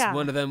Cleavers. Yeah.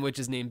 One of them, which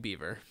is named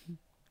Beaver.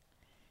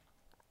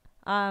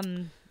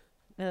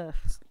 Ugh.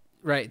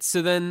 Right.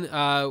 So then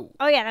Oh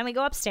yeah. Then we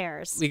go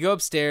upstairs. we go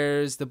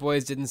upstairs. The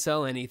boys didn't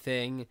sell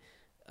anything.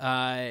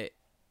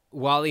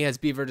 Wally has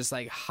Beaver just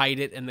like hide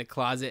it in the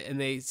closet, and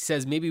they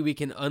says maybe we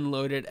can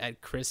unload it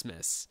at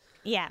Christmas.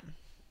 Yeah.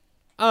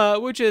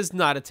 Which is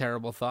not a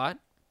terrible thought.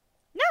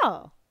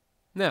 No.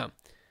 No.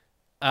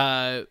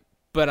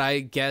 But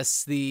I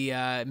guess the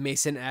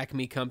Mason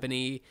Acme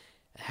Company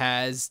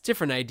has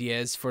different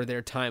ideas for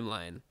their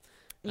timeline.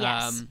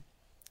 Yes.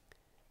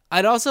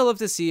 I'd also love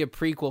to see a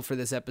prequel for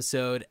this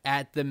episode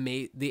at the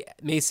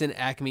Mason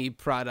Acme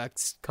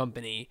Products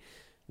Company,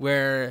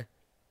 where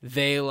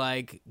they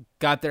like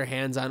got their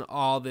hands on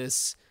all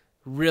this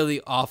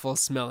really awful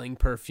smelling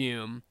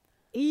perfume,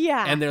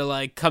 Yeah. and they're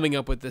like coming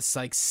up with this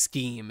like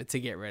scheme to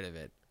get rid of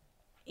it.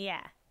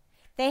 Yeah.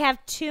 They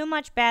have too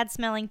much bad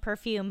smelling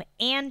perfume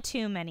and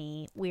too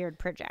many weird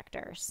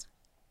projectors.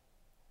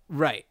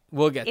 Right.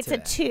 We'll get It's to a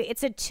that.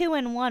 it's a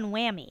 2-in-1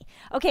 whammy.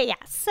 Okay, yeah.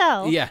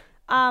 So Yeah.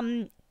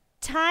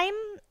 time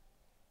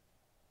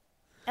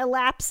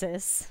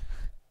elapses.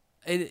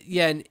 And,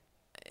 yeah,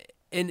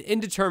 an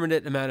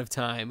indeterminate amount of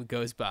time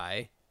goes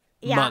by.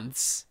 Yeah.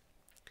 Months.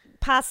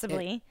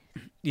 Possibly.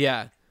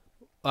 Yeah.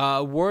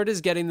 Ward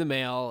is getting the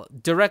mail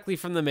directly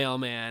from the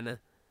mailman.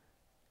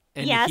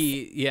 And Yes.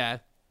 yeah.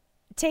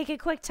 Take a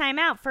quick time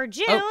out for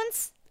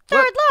June's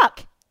What? third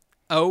look.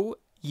 Oh,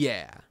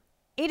 yeah.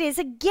 It is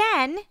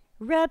again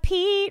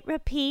repeat.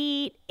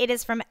 It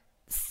is from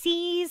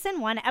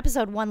season 1,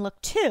 episode 1, look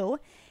 2,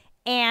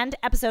 and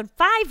episode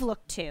 5,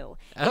 look 2.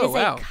 It Oh, is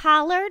wow. a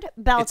collared, It's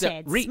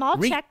belted, a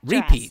small check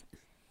dress. repeat.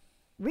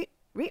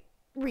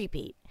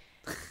 Repeat.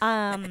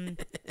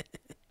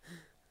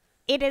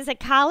 It is a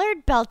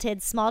collared,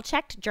 belted, small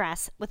checked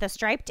dress with a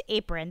striped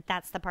apron.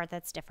 That's the part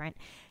that's different.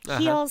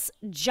 Heels,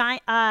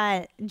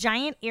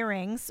 giant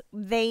earrings.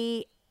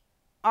 They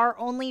are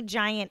only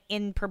giant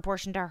in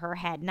proportion to her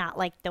head, not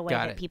like the way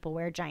that people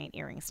wear giant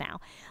earrings now.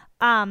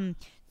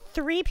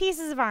 3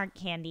 pieces of arm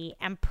candy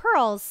and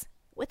pearls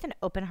with an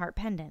open heart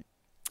pendant.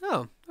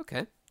 Oh,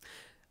 okay.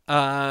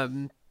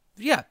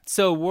 Yeah,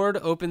 so Ward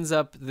opens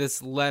up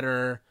this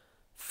letter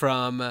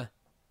from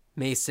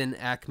Mason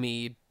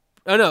Acme.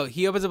 Oh, no,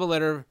 he opens up a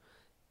letter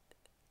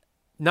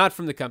not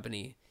from the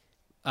company,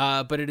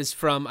 but it is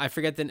from, I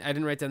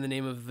didn't write down the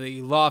name of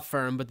the law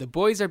firm, but the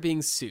boys are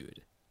being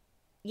sued.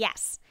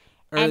 Yes.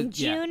 And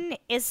June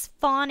is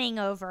fawning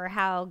over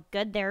how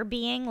good they're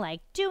being,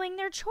 like doing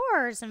their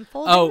chores and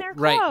folding their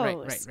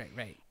clothes.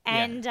 Right.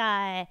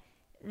 And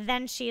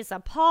then she's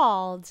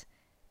appalled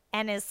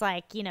and is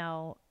like,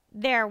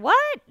 they're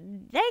what?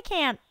 They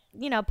can't,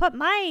 put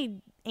my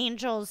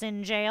angels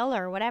in jail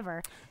or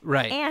whatever.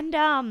 Right.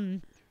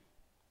 And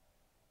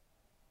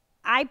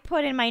I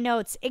put in my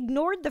notes,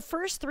 ignored the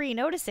first 3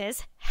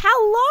 notices.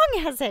 How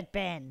long has it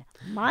been?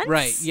 Months?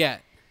 Right, yeah.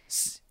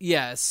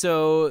 Yeah,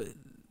 so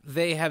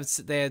they had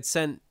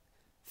sent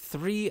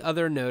 3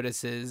 other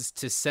notices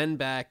to send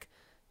back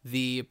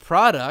the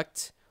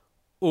product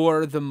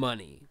or the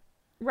money.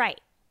 Right.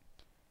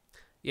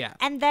 Yeah.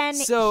 And then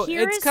so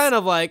it's kind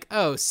of like,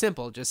 oh,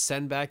 simple. Just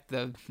send back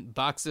the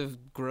box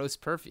of gross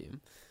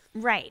perfume.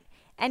 Right.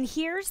 And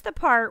here's the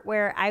part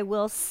where I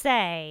will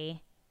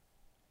say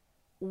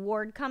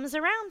Ward comes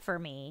around for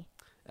me.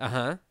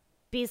 Uh-huh.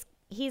 Because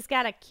he's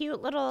got a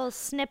cute little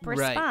snip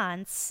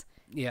response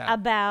Yeah.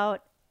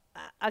 about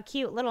a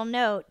cute little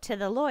note to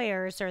the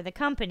lawyers or the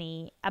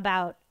company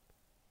about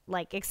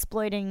like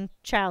exploiting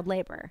child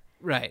labor.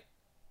 Right.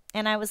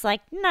 And I was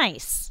like,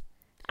 nice.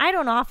 I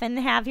don't often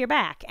have your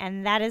back.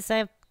 And that is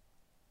a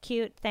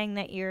cute thing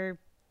that you're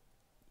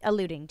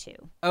alluding to.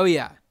 Oh,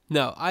 yeah.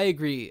 No, I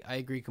agree. I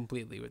agree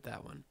completely with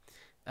that one.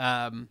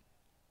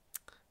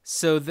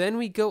 So then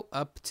we go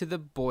up to the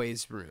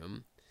boys'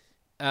 room.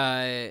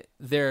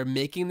 They're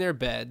making their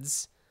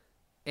beds.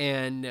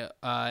 And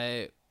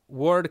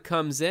Ward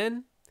comes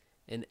in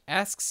and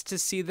asks to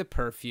see the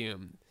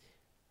perfume.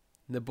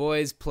 The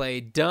boys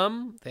play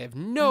dumb. They have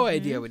no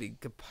idea what he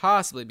could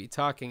possibly be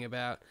talking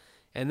about.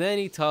 And then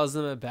he tells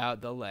them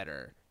about the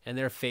letter, and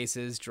their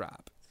faces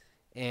drop.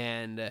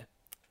 And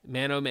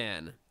man, oh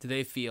man, do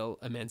they feel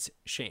immense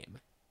shame.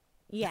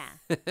 Yeah.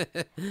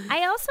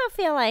 I also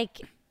feel like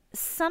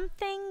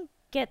something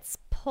gets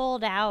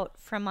pulled out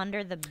from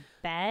under the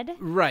bed.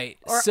 Right.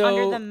 Or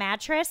under the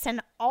mattress, and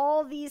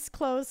all these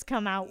clothes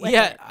come out with it.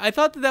 Yeah, I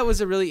thought that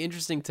was a really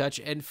interesting touch,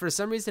 and for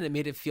some reason it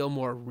made it feel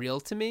more real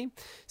to me.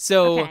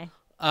 So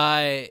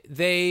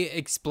they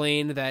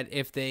explain that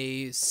if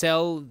they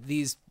sell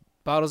these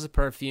bottles of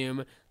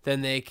perfume,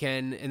 then they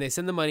can, and they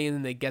send the money and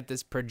then they get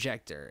this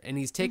projector. And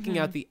he's taking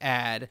out the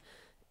ad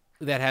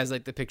that has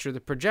like the picture of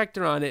the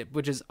projector on it,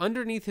 which is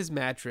underneath his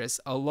mattress,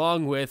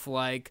 along with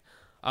like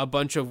a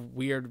bunch of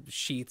weird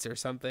sheets or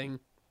something.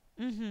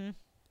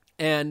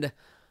 And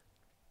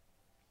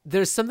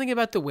there's something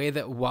about the way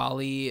that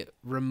Wally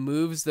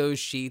removes those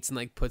sheets and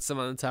like puts them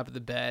on the top of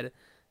the bed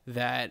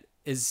that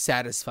is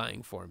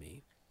satisfying for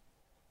me.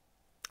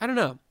 I don't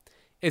know.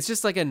 It's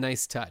just like a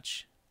nice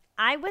touch.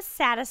 I was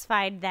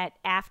satisfied that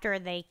after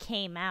they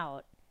came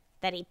out,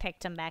 that he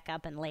picked them back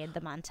up and laid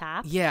them on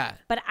top. Yeah.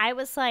 But I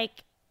was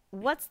like,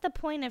 what's the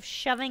point of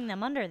shoving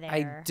them under there?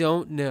 I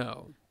don't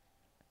know.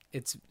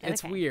 It's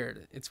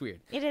weird. It's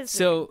weird. It is.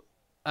 So,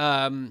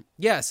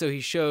 so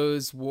he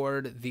shows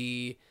Ward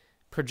the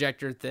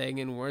projector thing,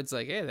 and Ward's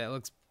like, hey, that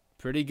looks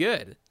pretty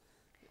good.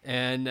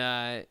 And,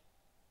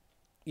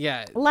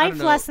 Life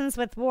lessons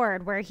with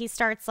Ward, where he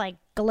starts like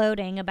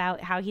gloating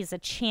about how he's a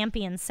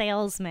champion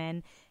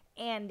salesman.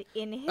 And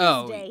in his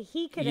day,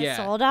 he could have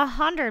sold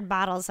 100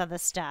 bottles of the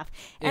stuff.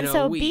 And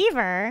so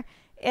Beaver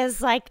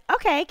is like,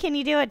 okay, can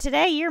you do it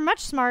today? You're much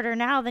smarter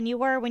now than you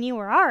were when you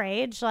were our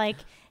age. Like,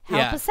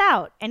 help us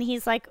out. And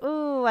he's like,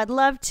 ooh, I'd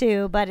love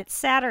to, but it's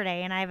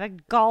Saturday and I have a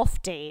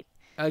golf date.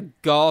 A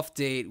golf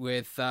date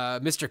with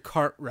Mr.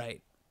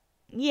 Cartwright.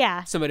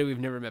 Yeah. Somebody we've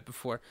never met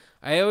before.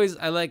 I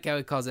like how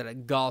he calls it a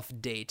golf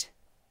date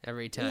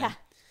every time.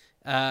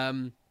 Yeah.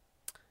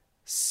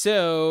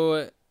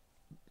 So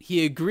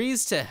he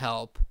agrees to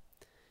help,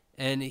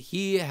 and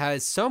he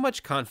has so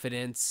much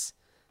confidence,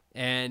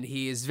 and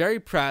he is very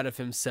proud of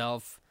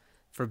himself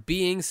for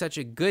being such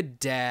a good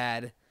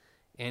dad.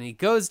 And he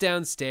goes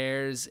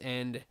downstairs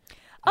and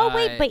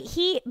but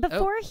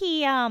before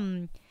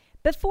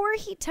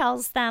he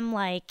tells them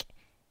like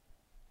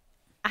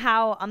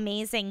how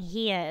amazing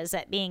he is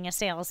at being a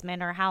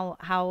salesman, or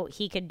how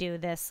he could do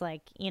this,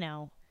 like,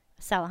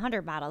 sell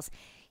 100 bottles.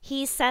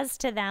 He says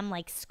to them,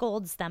 like,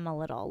 scolds them a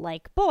little,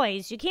 like,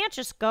 boys, you can't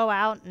just go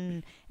out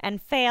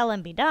and fail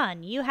and be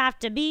done. You have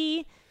to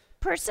be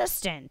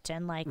persistent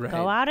and, like,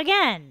 go out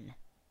again.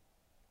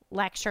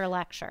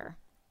 Lecture.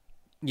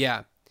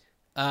 Yeah.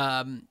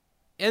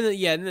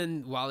 And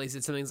then Wally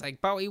said something like,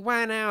 but we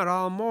went out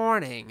all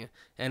morning.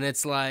 And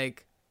it's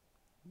like,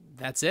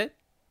 that's it?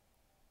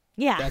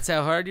 Yeah. That's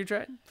how hard you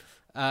tried?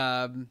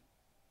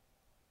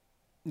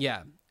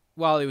 Yeah.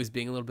 Wally was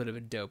being a little bit of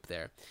a dope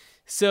there.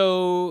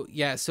 So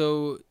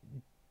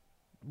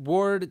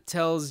Ward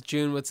tells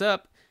June what's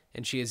up,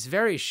 and she is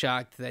very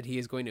shocked that he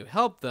is going to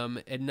help them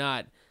and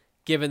not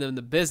giving them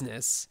the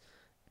business.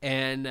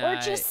 And or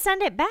just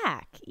send it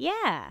back.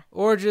 Yeah.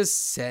 Or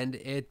just send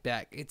it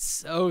back. It's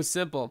so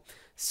simple.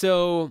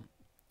 So,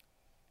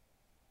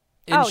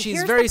 and she's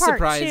here's very the part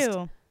surprised.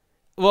 too.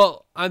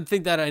 Well, I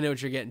think that I know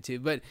what you're getting to,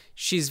 but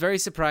she's very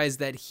surprised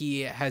that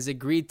he has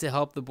agreed to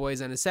help the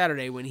boys on a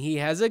Saturday when he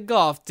has a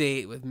golf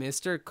date with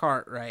Mr.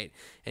 Cartwright.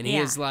 And he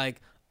is like,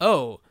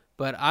 oh,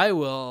 but I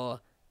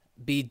will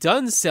be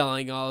done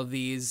selling all of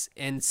these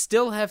and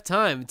still have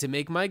time to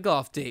make my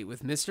golf date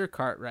with Mr.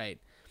 Cartwright.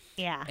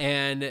 Yeah.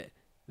 And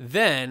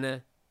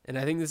then, and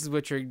I think this is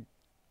what you're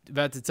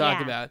about to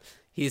talk about,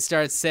 he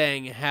starts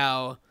saying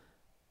how,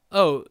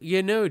 oh,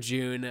 you know,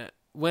 June,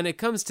 when it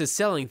comes to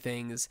selling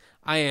things,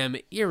 I am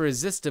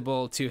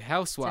irresistible to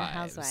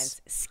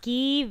housewives.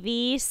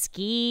 Skeevy.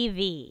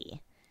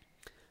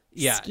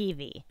 Yeah.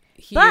 Skeevy.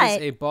 He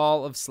is a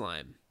ball of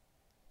slime.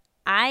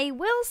 I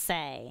will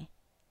say,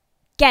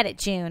 get it,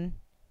 June.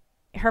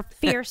 Her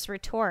fierce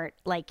retort,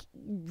 like,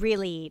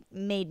 really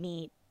made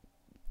me,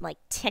 like,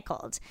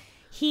 tickled.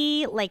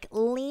 He, like,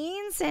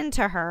 leans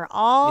into her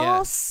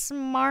all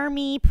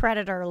smarmy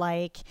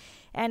predator-like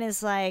and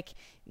is like,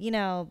 you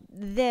know,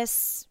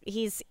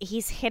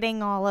 he's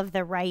hitting all of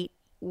the right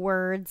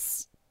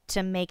words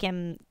to make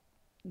him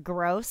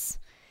gross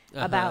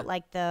about,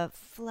 like, the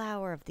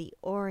flower of the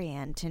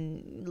Orient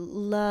and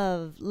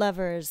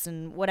lovers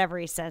and whatever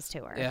he says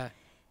to her. Yeah.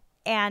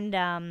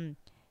 And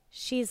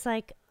she's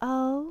like,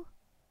 oh.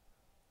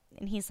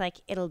 And he's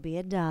like, it'll be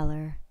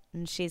 $1.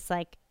 And she's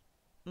like,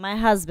 my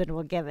husband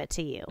will give it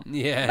to you.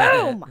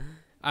 Yeah. Boom.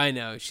 I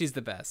know. She's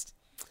the best.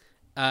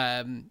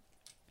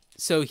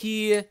 So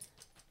he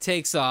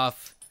takes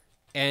off,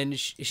 and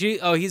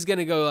he's going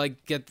to go,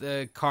 like, get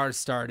the car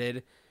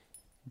started.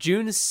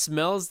 June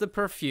smells the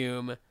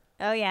perfume.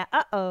 Oh, yeah.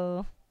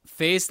 Uh-oh.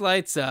 Face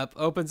lights up,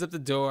 opens up the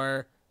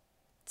door,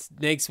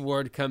 makes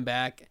Ward come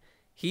back.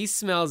 He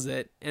smells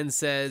it and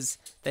says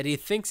that he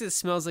thinks it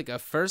smells like a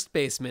first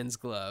baseman's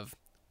glove.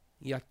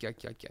 Yuck, yuck,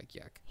 yuck, yuck,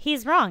 yuck.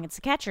 He's wrong. It's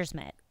a catcher's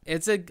mitt.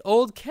 It's an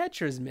old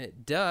catcher's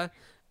mitt. Duh.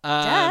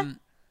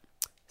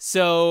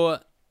 So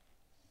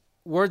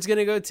Ward's going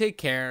to go take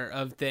care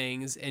of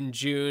things, and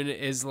June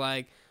is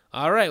like,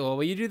 all right, well,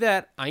 while you do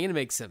that, I'm going to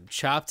make some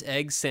chopped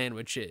egg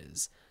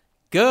sandwiches.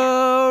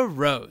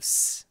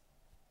 Gross.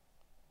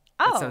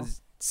 Oh. That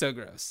sounds so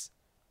gross.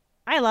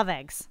 I love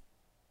eggs.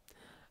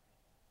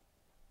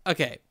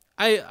 Okay.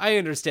 I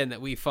understand that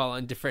we fall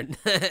on different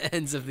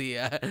ends of the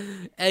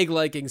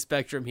egg-liking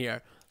spectrum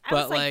here.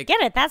 But, like,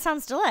 get it. That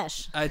sounds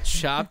delish. A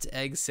chopped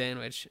egg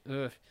sandwich.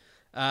 Ugh.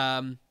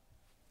 Come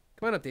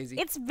on up, Daisy.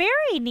 It's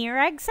very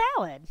near egg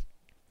salad.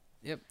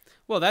 Yep.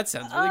 Well, that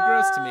sounds really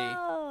gross to me.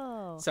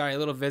 Oh. Sorry, a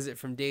little visit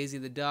from Daisy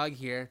the dog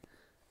here.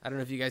 I don't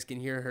know if you guys can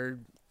hear her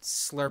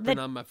slurping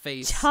on my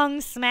face. Tongue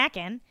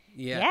smacking.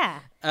 Yeah.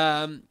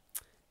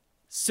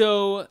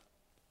 So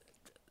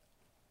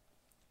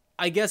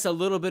I guess a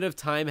little bit of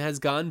time has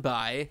gone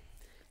by,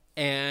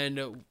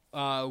 and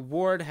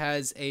Ward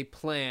has a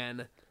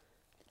plan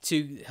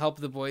to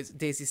help the boys.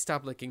 Daisy,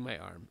 stop licking my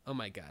arm. Oh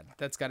my God,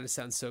 that's got to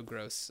sound so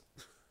gross.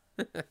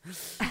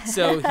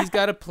 So he's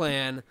got a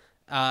plan,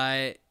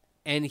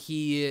 and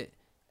he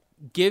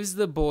gives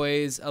the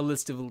boys a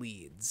list of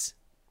leads.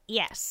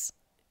 Yes.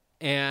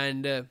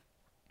 And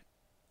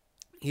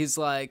he's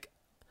like,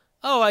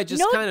 oh, I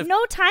just kind of...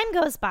 No time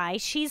goes by.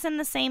 She's in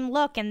the same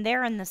look, and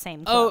they're in the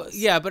same clothes. Oh,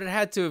 yeah, but it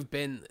had to have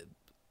been,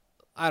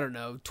 I don't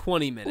know,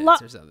 20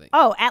 minutes or something.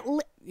 Oh, at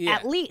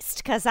least,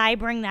 because I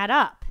bring that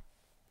up.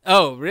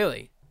 Oh,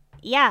 really?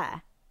 Yeah.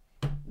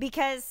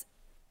 Because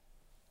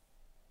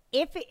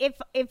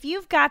if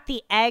you've got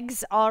the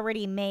eggs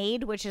already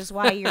made, which is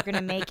why you're going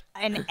to make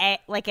an egg,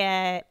 like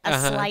a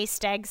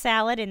sliced egg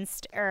salad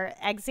or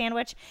egg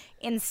sandwich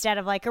instead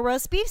of like a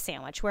roast beef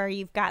sandwich where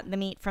you've got the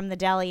meat from the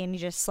deli and you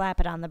just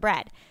slap it on the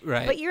bread.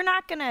 Right. But you're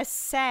not going to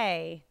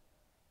say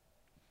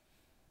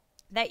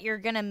that you're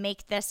going to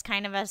make this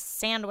kind of a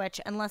sandwich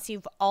unless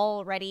you've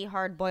already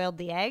hard-boiled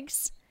the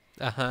eggs.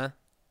 Uh-huh.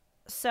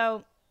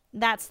 So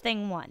that's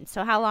thing one.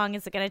 So how long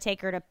is it going to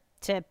take her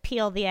to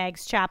peel the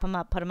eggs, chop them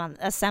up, put them on,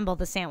 assemble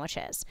the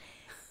sandwiches?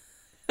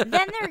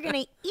 Then they're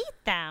going to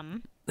eat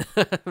them.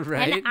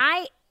 Right.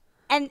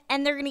 And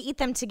they're going to eat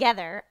them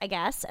together, I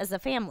guess, as a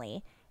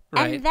family.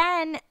 Right. And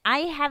then I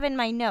have in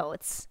my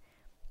notes,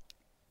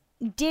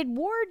 did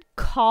Ward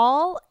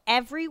call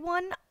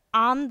everyone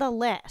on the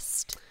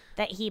list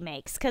that he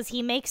makes? Because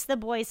he makes the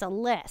boys a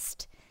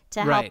list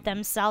to help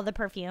them sell the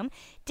perfume.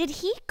 Did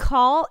he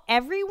call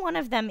every one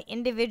of them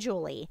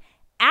individually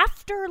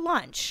after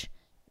lunch?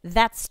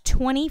 That's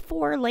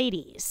 24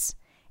 ladies,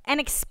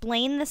 and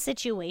explain the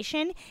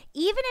situation,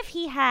 even if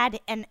he had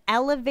an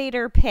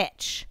elevator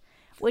pitch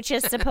which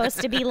is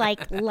supposed to be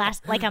like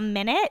a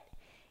minute.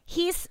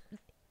 He's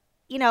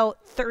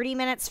 30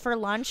 minutes for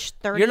lunch,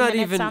 30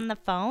 minutes on the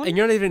phone. And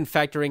you're not even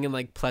factoring in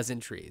like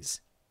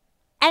pleasantries.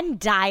 And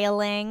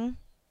dialing.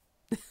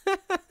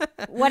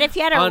 What if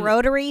you had a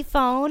rotary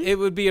phone? It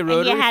would be a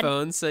rotary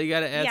phone, so you got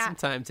to add some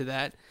time to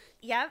that.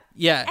 Yep.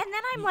 Yeah. And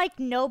then I'm like,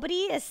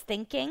 nobody is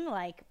thinking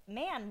like,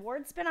 man,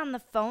 Ward's been on the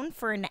phone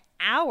for an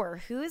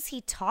hour. Who is he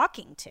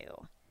talking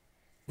to?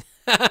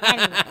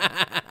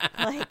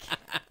 Anyway,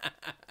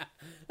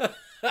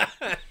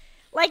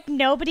 like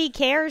nobody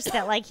cares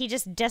that like he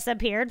just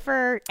disappeared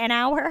for an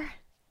hour.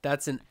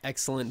 That's an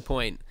excellent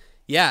point.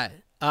 Yeah.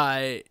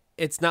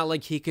 It's not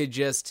like he could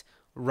just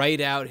write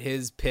out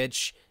his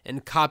pitch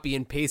and copy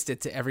and paste it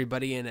to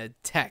everybody in a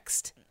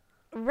text.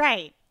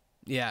 Right.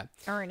 Yeah.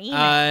 Or an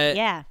email.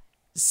 Yeah.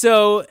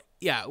 So,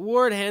 yeah,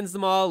 Ward hands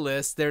them all a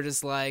list. They're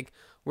just like,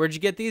 where'd you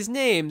get these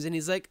names? And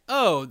he's like,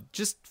 oh,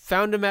 just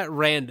found them at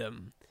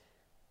random.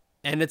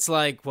 And it's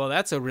like, well,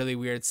 that's a really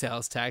weird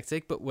sales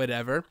tactic, but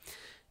whatever.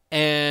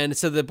 And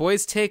so the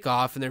boys take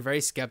off, and they're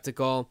very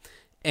skeptical.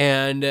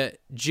 And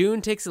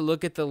June takes a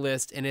look at the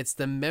list, and it's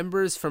the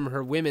members from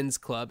her women's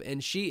club,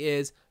 and she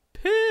is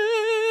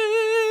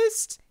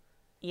pissed.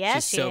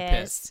 Yes, she's so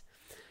pissed.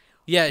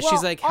 Yeah, well,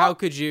 she's like, how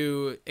could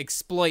you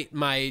exploit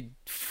my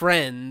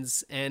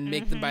friends and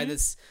make them buy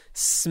this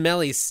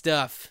smelly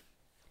stuff?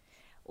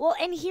 Well,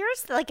 and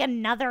here's like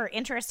another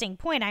interesting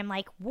point. I'm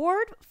like,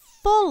 Ward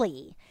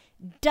fully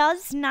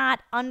does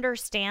not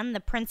understand the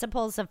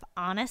principles of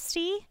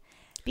honesty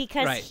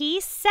because he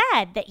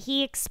said that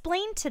he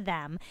explained to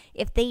them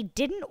if they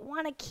didn't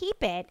want to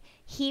keep it,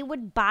 he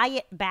would buy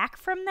it back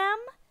from them.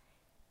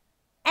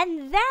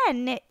 And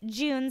then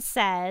June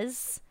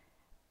says,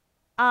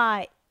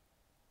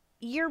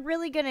 you're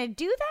really going to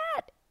do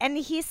that? And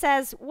he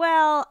says,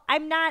 well,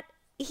 I'm not.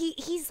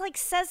 He's like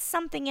says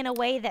something in a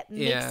way that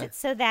makes it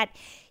so that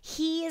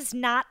he is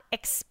not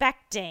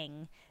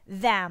expecting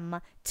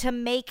them to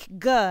make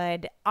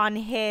good on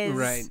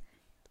his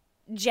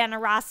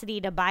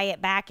generosity to buy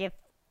it back if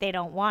they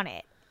don't want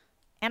it.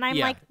 And I'm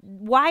like,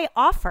 why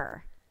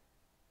offer?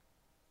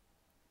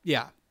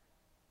 Yeah.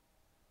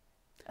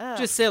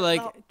 Just say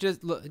like,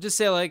 just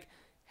say like,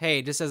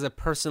 hey, just as a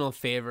personal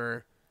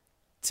favor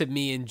to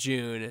me and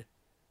June,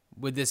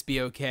 would this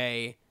be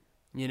okay?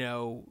 You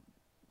know,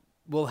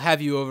 we'll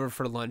have you over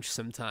for lunch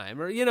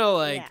sometime, or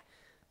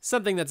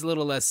something that's a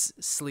little less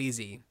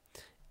sleazy.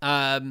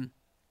 Right.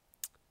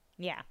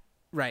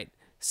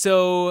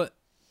 So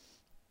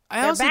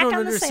I also don't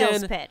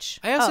understand.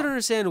 I also don't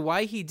understand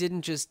why he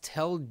didn't just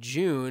tell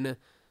June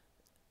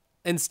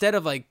instead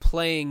of like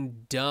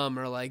playing dumb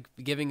or like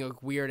giving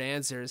weird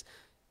answers.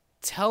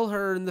 Tell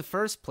her in the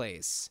first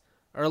place,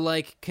 or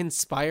like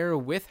conspire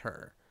with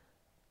her.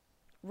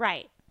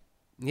 Right.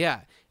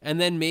 Yeah, and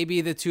then maybe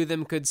the two of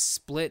them could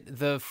split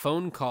the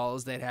phone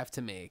calls they'd have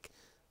to make.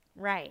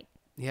 Right.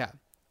 Yeah.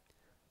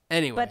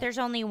 Anyway. But there's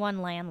only one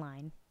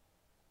landline.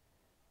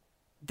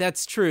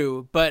 That's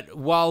true, but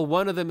while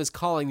one of them is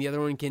calling, the other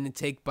one can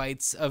take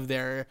bites of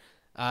their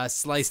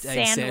sliced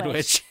egg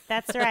sandwich.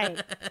 That's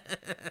right.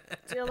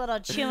 Do a little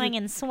chewing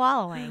and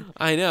swallowing.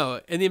 I know.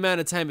 In the amount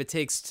of time it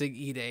takes to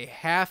eat a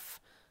half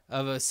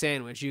of a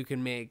sandwich, you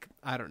can make,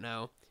 I don't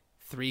know,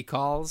 3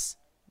 calls.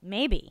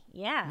 Maybe,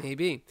 yeah.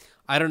 Maybe.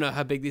 I don't know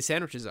how big these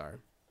sandwiches are.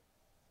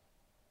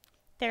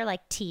 They're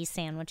like tea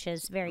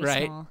sandwiches, very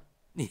small.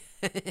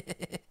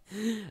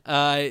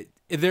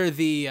 They're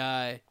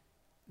the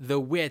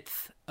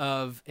width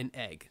of an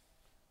egg.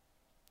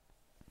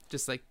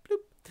 Just like, bloop.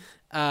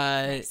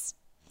 Nice.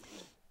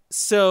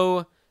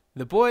 So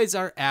the boys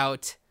are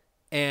out,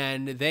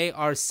 and they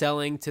are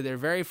selling to their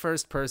very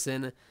first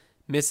person,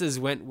 Mrs.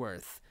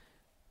 Wentworth.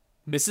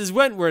 Mrs.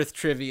 Wentworth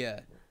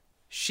trivia.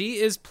 She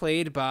is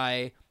played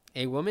by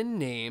a woman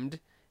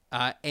named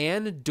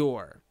Ann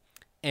Dorr.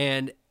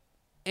 And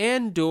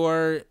Ann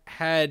Dorr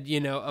had,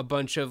 a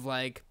bunch of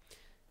like,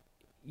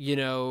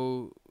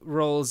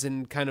 roles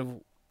in kind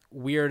of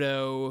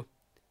weirdo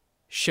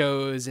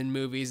shows and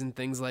movies and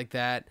things like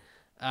that.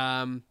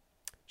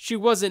 She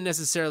wasn't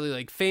necessarily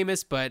like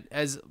famous, but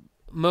as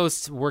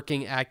most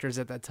working actors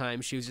at that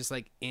time, she was just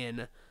like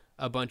in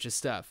a bunch of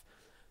stuff.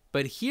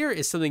 But here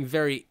is something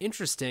very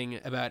interesting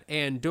about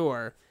Ann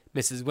Dorr,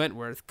 Mrs.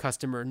 Wentworth,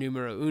 customer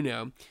numero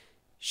uno.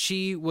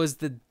 She was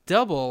the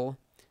double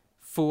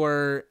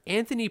for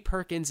Anthony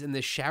Perkins in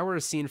the shower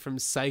scene from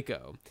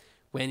Psycho,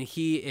 when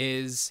he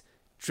is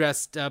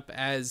dressed up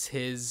as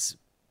his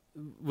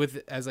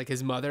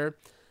mother.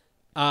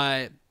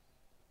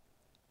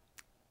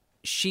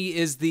 She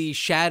is the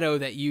shadow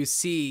that you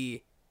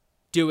see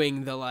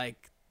doing the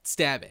like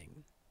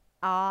stabbing.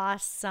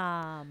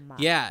 Awesome.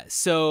 Yeah,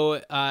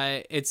 so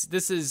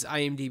this is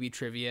IMDb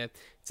trivia.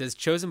 It says,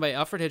 chosen by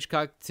Alfred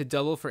Hitchcock to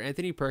double for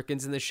Anthony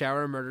Perkins in the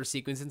shower murder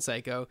sequence in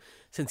Psycho,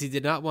 since he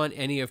did not want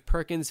any of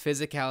Perkins'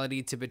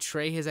 physicality to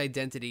betray his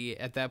identity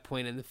at that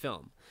point in the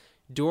film.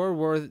 Dorr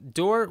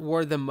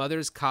wore the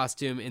mother's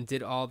costume and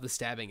did all the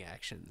stabbing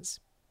actions.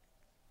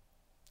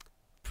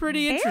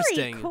 Pretty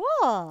interesting. Very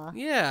cool.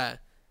 Yeah,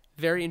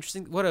 very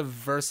interesting. What a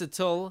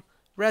versatile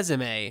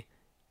resume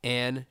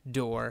Ann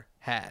Dorr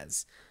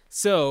has.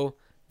 So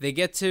they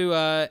get to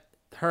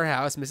her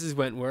house, Mrs.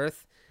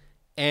 Wentworth,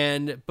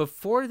 and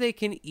before they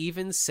can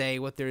even say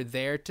what they're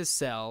there to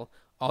sell,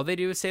 all they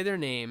do is say their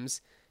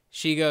names.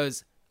 She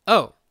goes,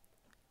 "Oh,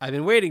 I've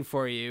been waiting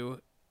for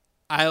you.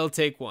 I'll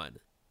take one."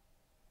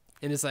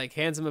 And it's like,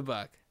 hands him a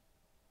buck.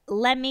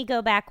 Let me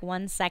go back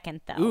 1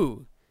 second, though.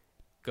 Ooh,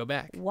 go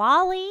back.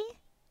 Wally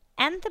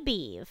and the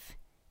Beeve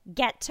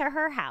get to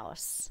her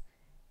house,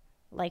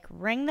 like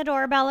ring the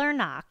doorbell or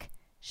knock.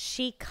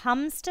 She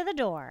comes to the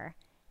door,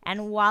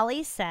 and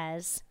Wally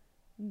says,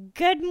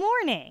 "Good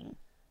morning."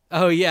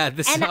 Oh, yeah.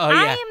 And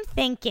I am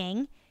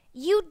thinking,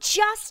 you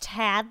just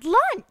had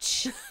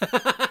lunch.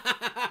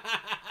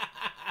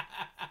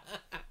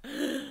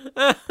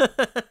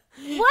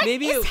 What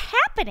is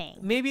happening?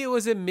 Maybe it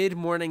was a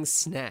mid-morning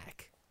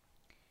snack.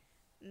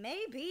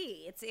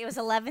 Maybe. It was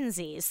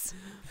 11sies.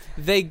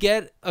 They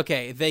get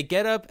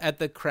up at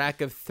the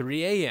crack of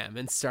 3 a.m.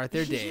 and start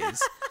their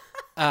days.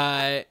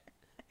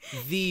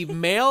 The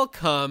mail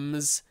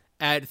comes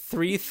at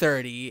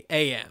 3:30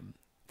 a.m.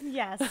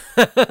 Yes.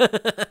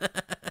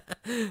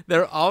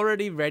 They're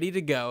already ready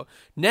to go.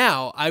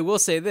 Now, I will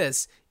say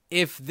this.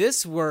 If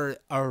this were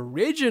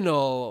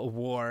original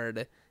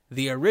Ward,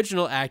 the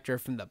original actor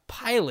from the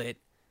pilot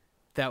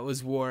that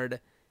was Ward,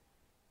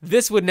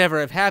 this would never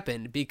have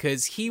happened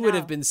because he would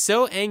have been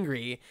so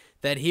angry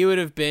that he would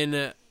have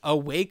been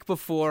awake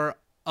before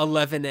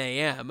 11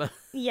 a.m.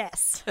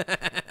 Yes.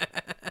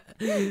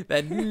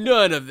 That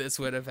none of this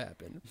would have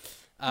happened.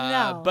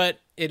 No. But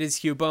it is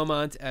Hugh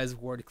Beaumont as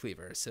Ward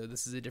Cleaver, so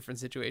this is a different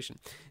situation.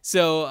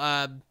 So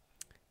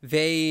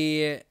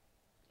Wally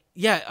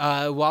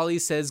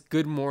says,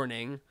 "Good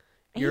morning."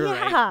 You're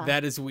right.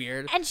 That is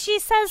weird. And she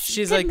says,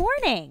 She's "Good like,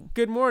 morning."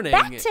 "Good morning."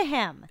 Back to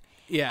him.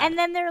 Yeah. And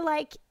then they're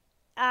like,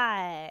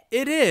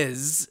 "It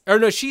is." Or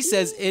no, she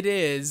says, "It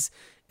is."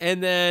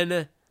 And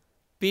then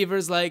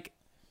Beaver's like,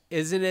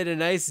 "Isn't it a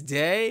nice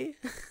day?"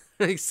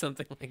 Like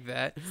something like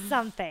that.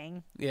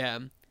 Something. Yeah.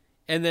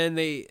 And then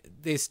they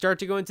start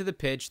to go into the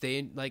pitch.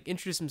 They like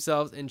introduce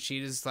themselves, and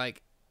she just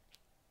like,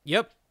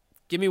 "Yep,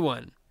 give me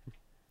one."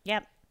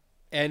 Yep.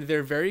 And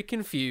they're very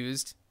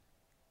confused.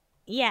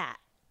 Yeah.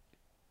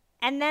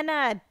 And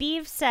then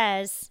Beeve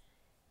says,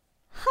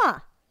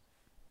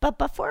 but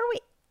before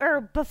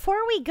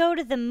we go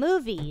to the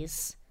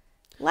movies,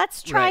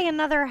 let's try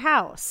another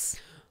house."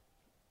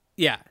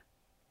 Yeah.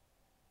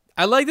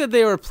 I like that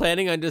they were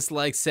planning on just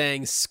like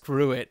saying,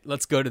 "Screw it,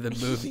 let's go to the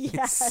movies."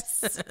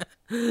 Yes.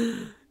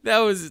 That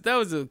was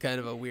a kind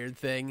of a weird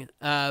thing.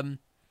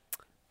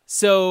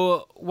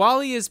 So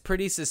Wally is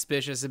pretty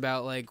suspicious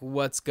about like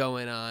what's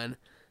going on,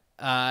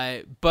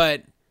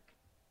 but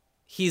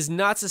he's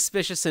not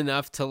suspicious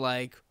enough to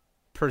like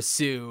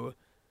pursue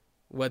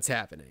what's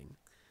happening.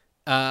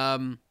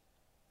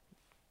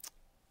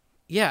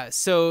 Yeah,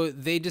 so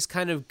they just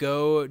kind of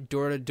go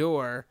door to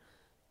door,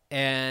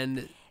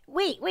 and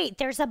Wait,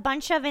 there's a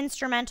bunch of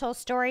instrumental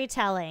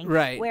storytelling.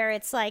 Right. Where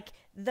it's like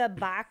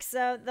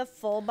the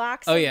full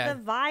box Oh, of yeah. the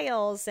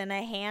vials and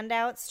a hand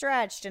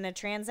outstretched and a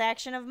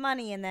transaction of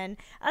money and then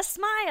a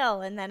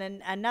smile and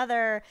then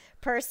another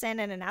person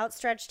and an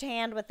outstretched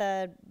hand with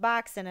a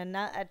box and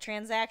a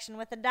transaction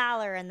with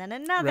 $1 and then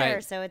another.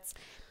 Right. So it's,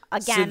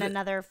 again,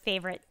 another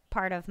favorite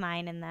part of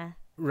mine in the...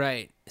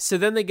 Right. So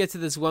then they get to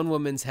this one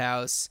woman's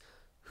house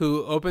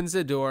who opens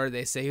the door.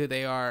 They say who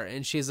they are.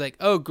 And she's like,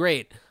 "Oh,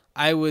 great.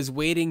 I was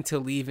waiting to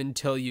leave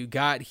until you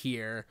got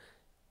here."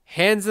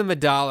 Hands them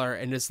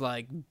 $1 and just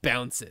like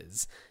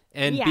bounces.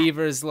 And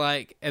Beaver's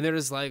like, and they're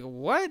just like,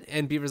 "What?"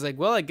 And Beaver's like,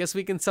 "Well, I guess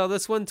we can sell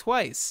this one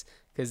twice,"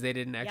 because they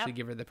didn't actually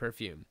give her the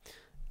perfume.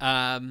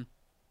 Not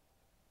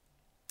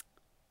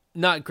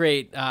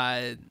great,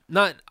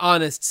 not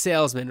honest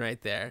salesman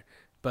right there,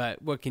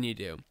 but what can you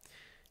do?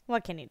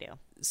 What can you do?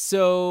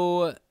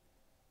 So,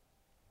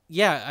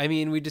 yeah, I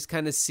mean, we just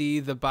kind of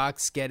see the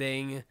box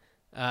getting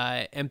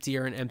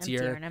emptier and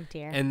emptier.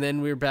 And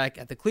then we're back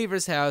at the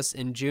Cleaver's house,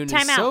 and June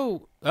Time is out.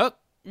 so... Oh,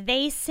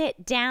 They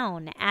sit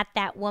down at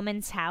that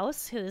woman's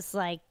house who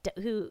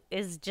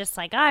is just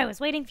like, "Oh, I was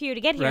waiting for you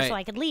to get here so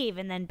I could leave,"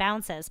 and then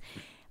bounces.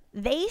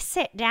 They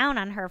sit down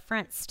on her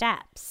front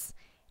steps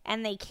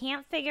and they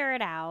can't figure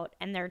it out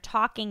and they're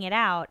talking it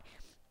out.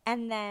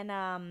 And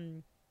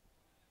then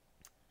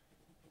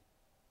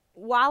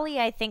Wally,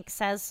 I think,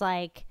 says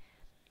like,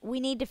 "We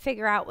need to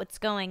figure out what's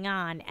going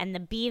on." And the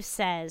Beef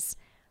says,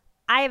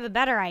 "I have a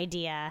better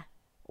idea.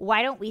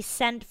 Why don't we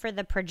send for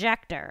the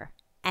projector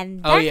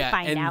and then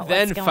find out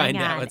what's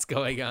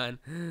going on?"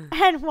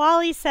 And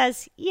Wally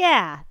says,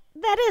 "Yeah,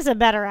 that is a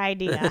better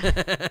idea."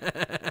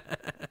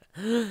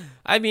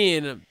 I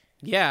mean,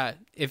 yeah,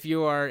 if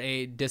you are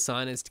a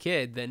dishonest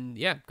kid, then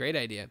yeah, great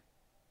idea.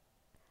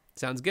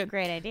 Sounds good.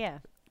 Great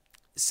idea.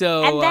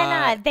 So and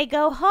then they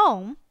go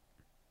home.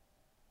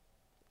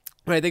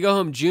 Right, they go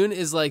home. June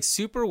is like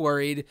super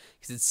worried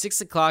because it's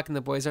 6:00 and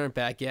the boys aren't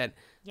back yet.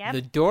 Yep.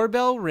 The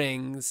doorbell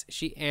rings.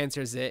 She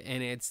answers it,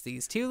 and it's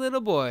these two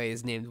little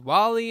boys named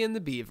Wally and the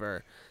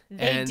Beaver.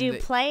 They do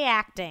play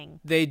acting.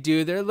 They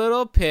do their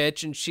little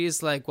pitch, and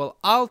she's like, well,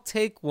 I'll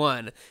take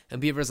one.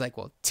 And Beaver's like,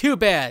 well, too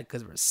bad,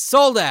 because we're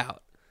sold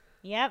out.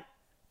 Yep.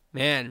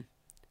 Man,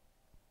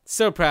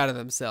 so proud of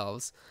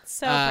themselves.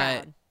 So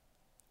proud.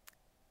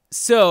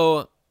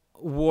 So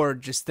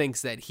Ward just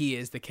thinks that he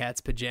is the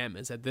cat's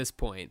pajamas at this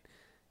point.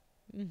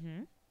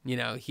 Mm-hmm. You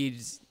know,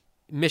 he's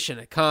mission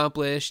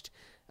accomplished.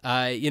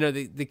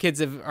 The kids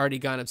have already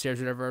gone upstairs,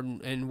 whatever,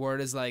 and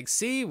Ward is like,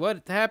 see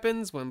what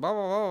happens when blah,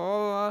 blah, blah,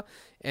 blah, blah.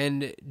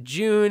 And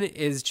June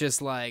is just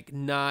like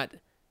not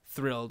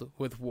thrilled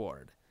with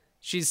Ward.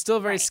 She's still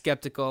very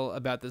skeptical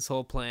about this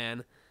whole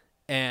plan.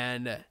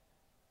 And,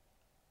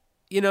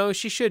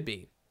 she should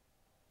be,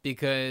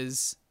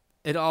 because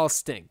it all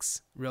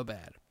stinks real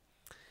bad.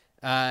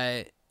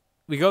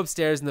 We go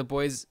upstairs and the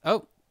boys,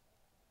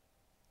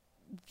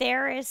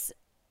 there is,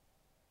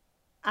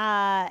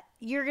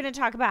 you're going to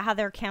talk about how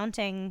they're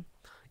counting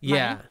money?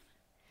 Yeah.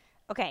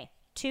 Okay,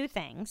 two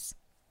things.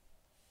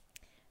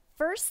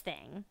 First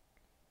thing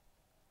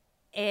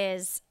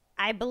is,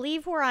 I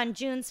believe we're on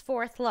June's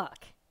fourth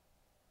look.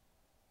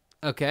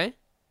 Okay.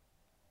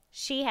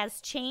 She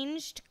has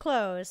changed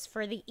clothes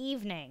for the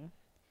evening,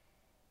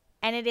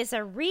 and it is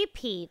a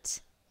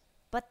repeat,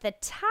 but the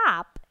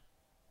top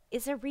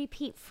is a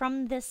repeat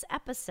from this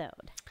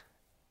episode.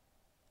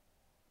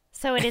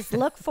 So it is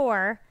look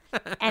 4,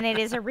 and it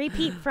is a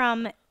repeat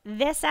from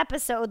this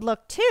episode,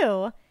 look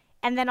 2,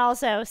 and then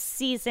also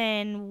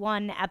season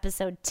 1,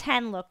 episode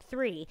 10, look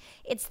 3.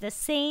 It's the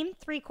same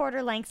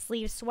 3/4 length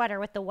sleeve sweater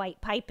with the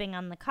white piping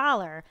on the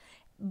collar,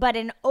 but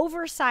an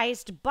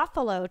oversized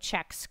buffalo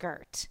check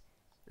skirt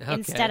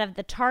instead of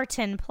the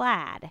tartan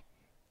plaid.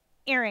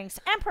 Earrings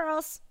and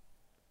pearls.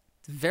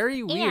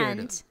 Very weird.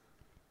 And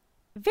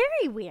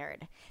very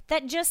weird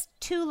that just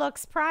 2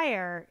 looks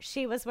prior,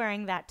 she was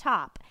wearing that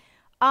top.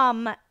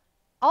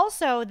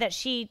 Also that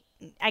she,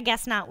 I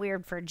guess not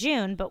weird for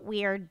June, but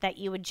weird that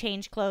you would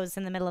change clothes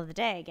in the middle of the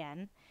day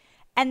again.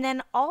 And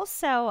then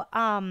also,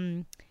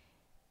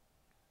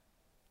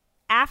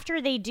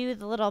 after they do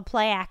the little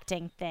play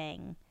acting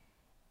thing,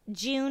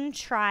 June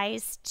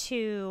tries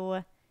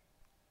to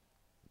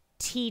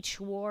teach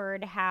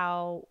Ward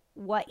how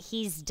what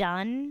he's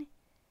done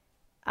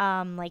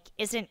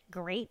isn't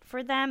great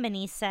for them, and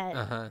he said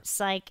it's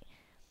like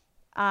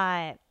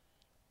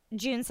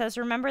June says,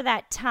 remember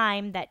that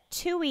time that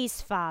Tui's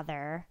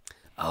father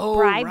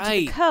bribed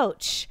the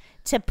coach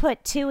to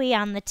put Tui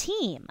on the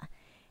team,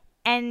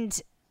 and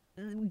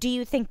do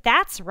you think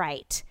that's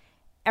right?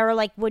 Or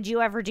would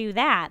you ever do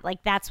that?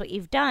 That's what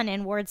you've done.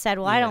 And Ward said,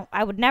 well,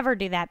 I would never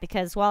do that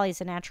because Wally's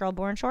a natural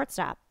born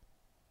shortstop.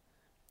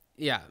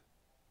 Yeah.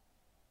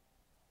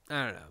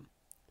 I don't know.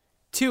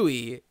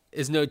 Tui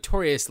is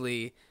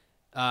notoriously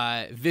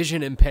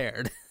vision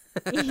impaired.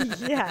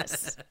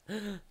 Yes.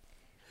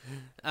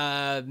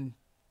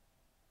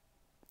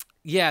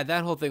 Yeah,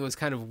 that whole thing was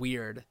kind of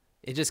weird.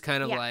 It just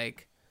kind of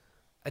it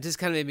just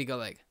kind of made me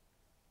go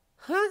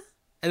huh?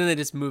 And then they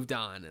just moved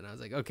on, and I was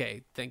like,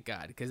 okay, thank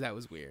God, because that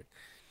was weird.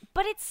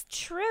 But it's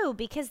true,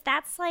 because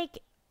that's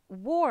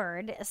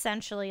Ward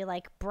essentially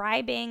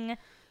bribing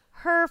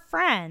her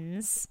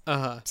friends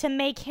to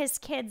make his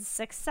kids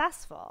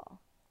successful.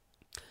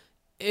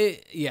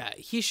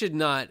 He should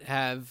not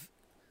have.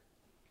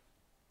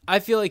 I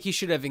feel like he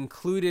should have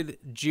included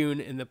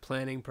June in the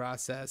planning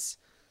process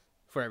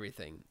for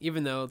everything,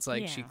 even though it's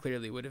she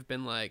clearly would have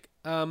been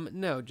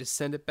no, just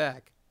send it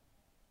back.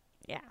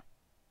 Yeah.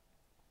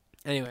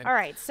 Anyway. All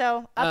right,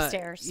 so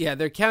upstairs.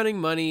 They're counting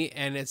money,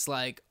 and it's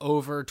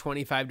over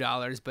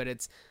 $25, but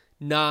it's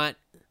not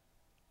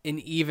an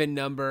even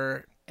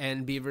number,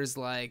 and Beaver's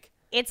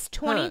it's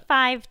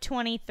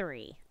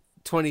 25-23.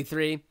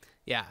 23?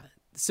 Yeah.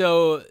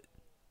 So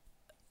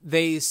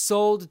they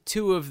sold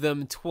 2 of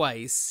them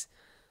twice,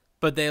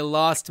 but they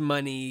lost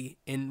money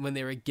when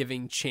they were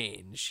giving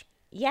change.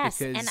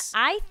 Yes, and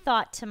I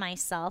thought to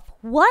myself,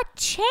 what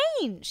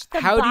change? The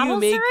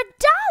bottles are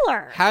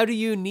 $1. How do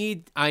you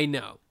need... I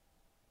know.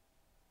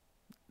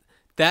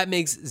 That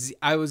makes...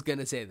 I was going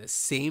to say the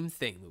same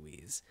thing,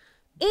 Louise.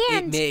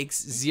 And it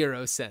makes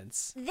 0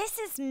 sense. This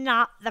is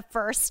not the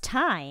first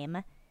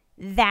time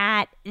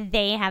that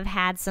they have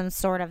had some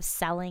sort of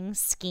selling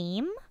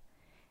scheme,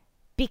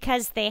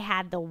 because they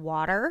had the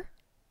water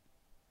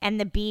and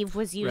the Beav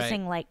was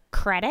using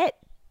credit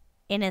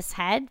in his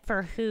head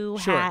for who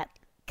had,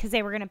 because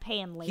they were going to pay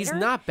him later. He's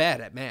not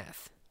bad at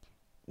math.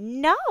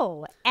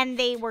 No. And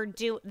they were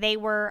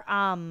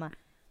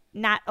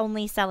not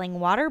only selling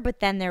water, but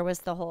then there was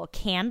the whole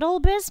candle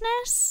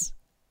business.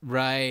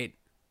 Right.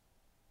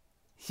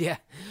 Yeah.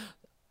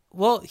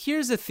 Well,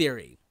 here's a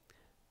theory.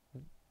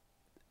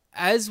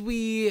 As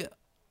we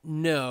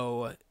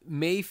know,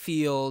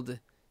 Mayfield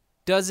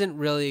doesn't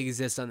really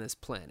exist on this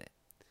planet.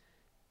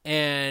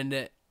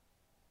 And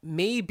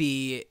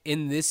maybe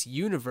in this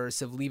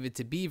universe of Leave It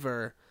to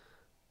Beaver,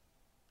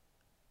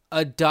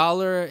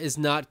 $1 is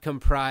not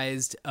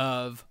comprised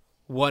of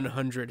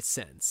 100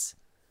 cents.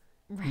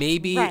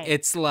 Maybe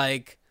it's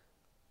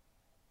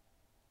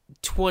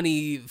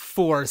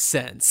 24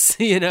 cents,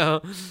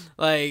 I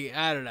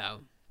don't know.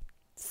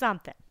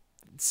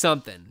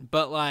 something.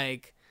 But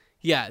like,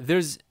 yeah,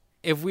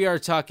 if we are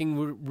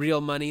talking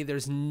real money,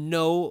 there's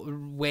no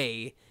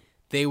way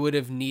they would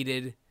have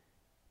needed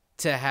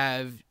to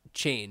have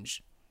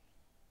change.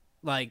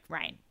 Like,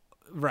 right.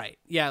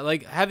 Yeah.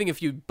 Like having a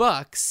few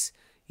bucks.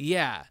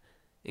 Yeah.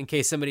 In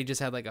case somebody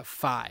just had like a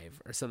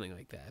 5 or something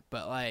like that.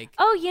 But like,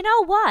 oh, you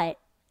know what?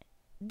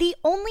 The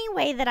only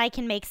way that I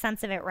can make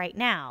sense of it right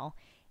now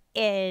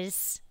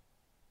is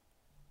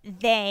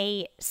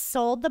they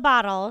sold the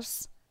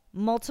bottles,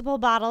 multiple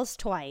bottles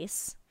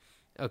twice.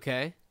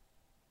 Okay.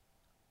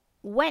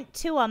 Went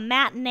to a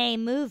matinee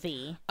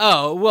movie.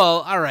 Oh,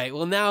 well, all right.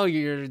 Well, now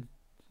you're...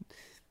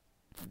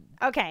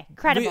 Okay,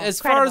 credible. As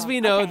far as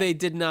we know, they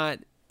did not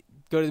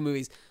go to the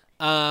movies.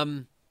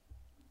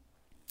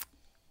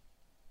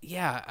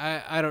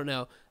 Yeah, I don't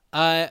know.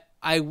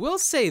 I will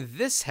say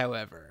this,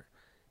 however.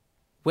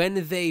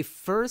 When they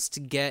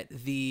first get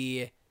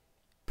the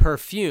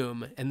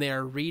perfume and they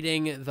are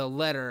reading the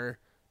letter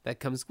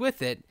that comes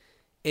with it,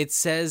 it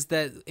says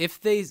that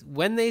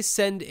when they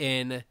send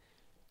in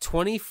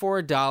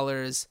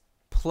 $24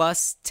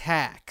 plus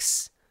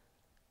tax,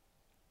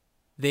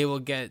 they will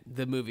get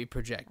the movie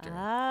projector.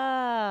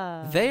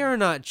 Oh. They are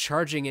not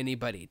charging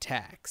anybody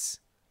tax.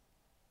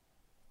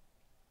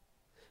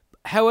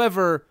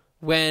 However,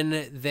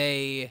 when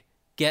they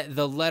get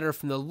the letter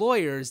from the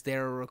lawyers,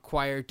 they're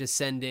required to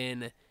send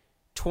in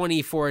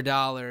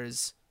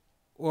 $24,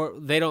 or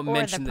they don't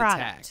mention the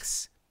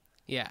tax.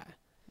 Yeah.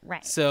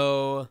 Right.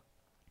 So.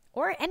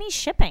 Or any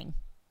shipping.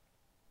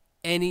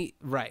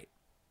 Right.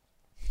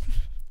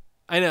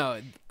 I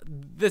know.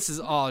 This is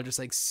all just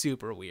like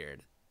super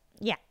weird.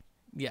 Yeah.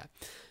 Yeah.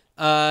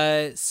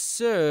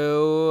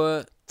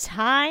 So.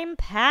 Time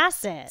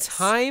passes.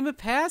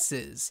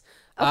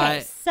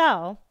 Okay,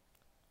 so.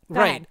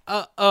 Right.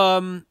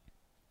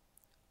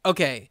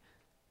 Okay.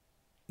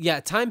 Yeah,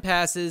 time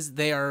passes.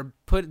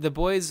 The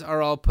boys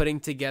are all putting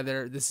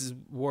together, this is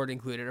Ward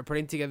included, are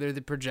putting together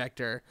the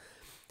projector.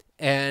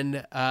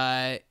 And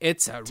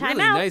it's a really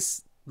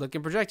nice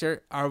looking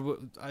projector.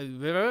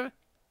 June?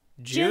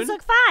 June's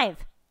Look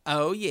 5.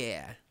 Oh,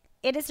 yeah.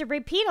 It is a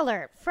repeat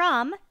alert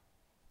from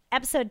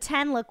episode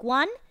 10, Look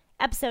 1,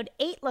 episode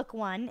 8, Look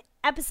 1,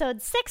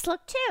 episode 6,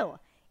 Look 2.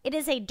 It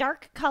is a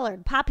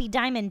dark-colored poppy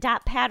diamond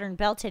dot pattern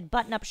belted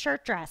button-up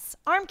shirt dress,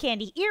 arm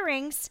candy,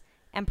 earrings,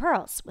 and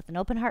pearls with an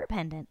open heart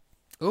pendant.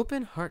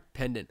 Open heart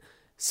pendant.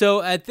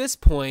 So at this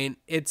point,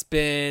 it's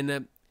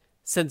been,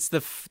 since the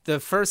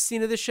first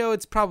scene of the show,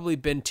 it's probably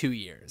been 2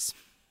 years.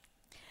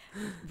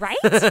 Right?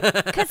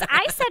 Because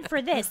I said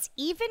for this,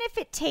 even if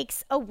it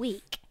takes a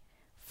week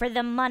for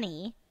the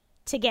money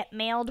to get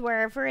mailed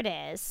wherever it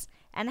is,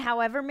 and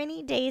however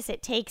many days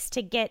it takes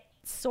to get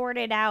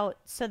sorted out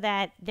so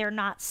that they're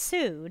not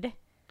sued.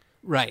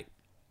 Right.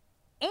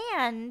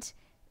 And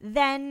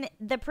then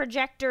the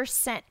projector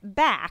sent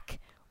back,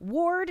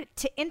 Ward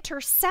to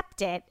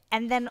intercept it,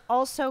 and then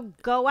also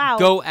go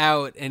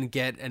out and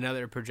get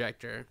another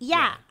projector.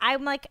 Yeah.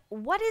 I'm like,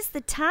 what is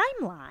the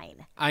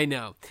timeline? I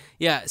know.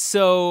 Yeah,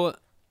 so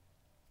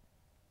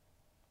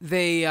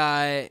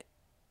they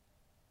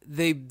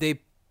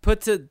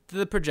put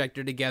the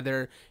projector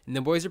together, and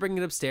the boys are bringing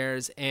it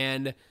upstairs,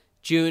 and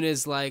June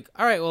is like,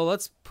 all right, well,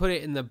 let's put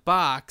it in the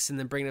box and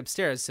then bring it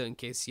upstairs, so in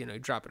case,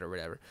 drop it or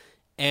whatever.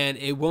 And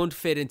it won't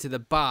fit into the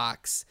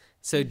box.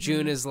 So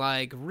June is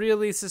like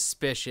really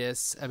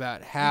suspicious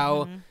about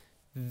how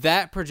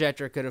that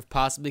projector could have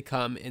possibly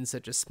come in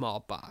such a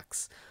small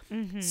box.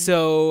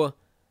 So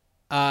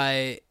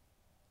the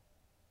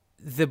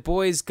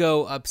boys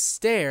go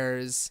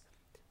upstairs,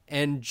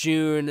 and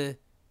June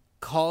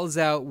calls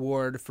out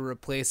Ward for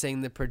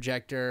replacing the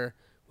projector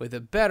with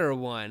a better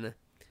one.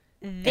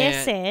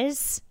 This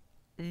is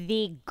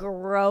the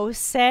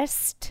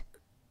grossest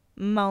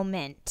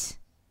moment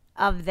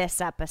of this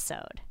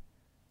episode.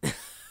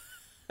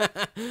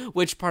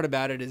 Which part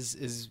about it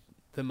is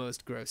the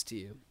most gross to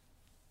you?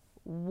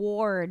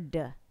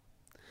 Ward.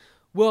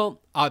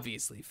 Well,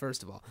 obviously,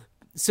 first of all.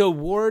 So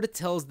Ward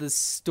tells this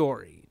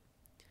story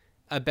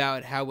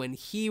about how when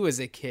he was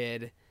a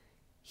kid,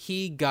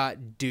 he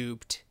got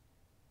duped.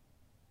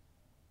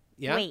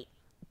 Yeah? Wait,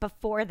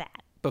 before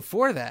that.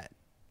 Before that?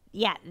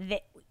 Yeah,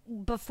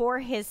 before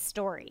his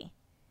story.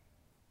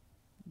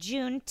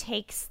 June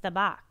takes the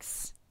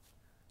box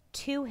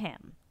to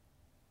him,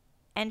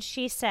 and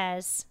she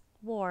says,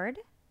 Ward,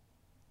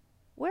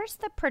 where's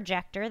the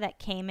projector that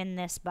came in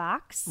this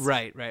box?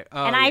 Right.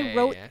 Oh, and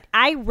yeah.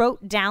 I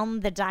wrote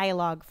down the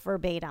dialogue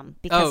verbatim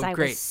because I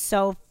great. was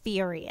so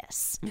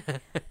furious.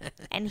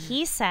 And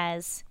he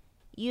says,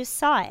 you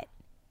saw it.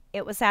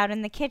 It was out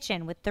in the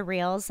kitchen with the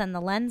reels and the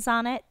lens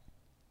on it.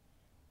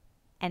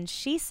 And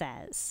she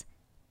says,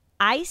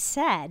 I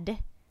said,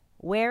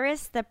 where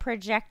is the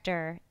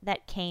projector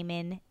that came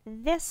in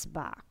this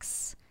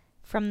box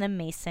from the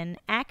Mason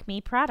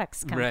Acme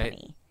Products Company?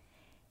 Right.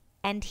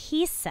 And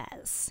he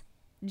says,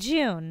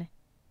 June,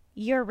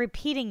 you're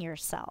repeating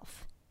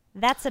yourself.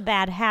 That's a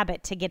bad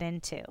habit to get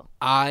into.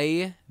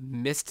 I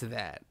missed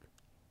that.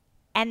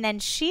 And then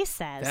she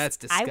says, That's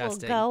I will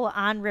disgusting. go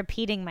on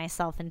repeating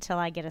myself until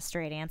I get a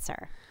straight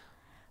answer.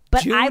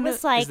 But June I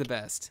was like, is the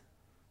best.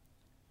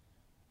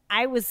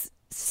 I was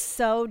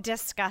so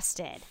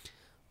disgusted.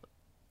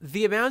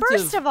 The amount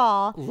First of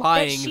all,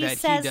 lying that she that he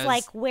says, does-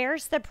 like,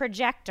 where's the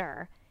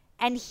projector?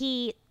 And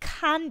he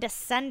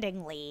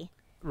condescendingly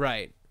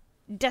Right.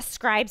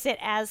 describes it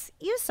as,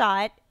 you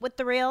saw it with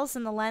the reels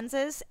and the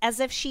lenses, as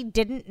if she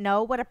didn't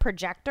know what a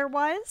projector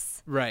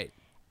was. Right.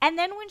 And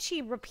then when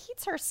she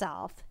repeats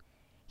herself,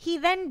 he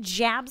then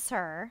jabs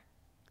her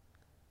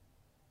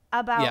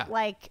about, Yeah.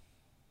 like,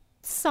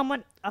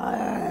 someone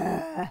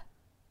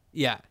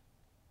Yeah.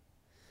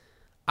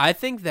 I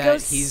think that go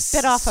he's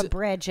spit off a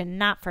bridge and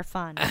not for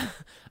fun.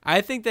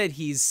 I think that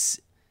he's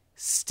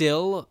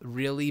still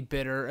really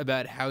bitter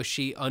about how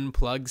she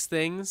unplugs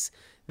things,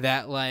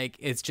 that like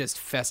it's just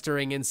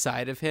festering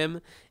inside of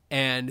him,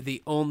 and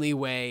the only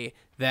way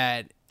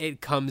that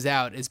it comes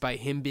out is by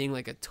him being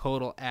like a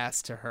total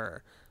ass to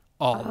her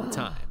all the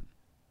time.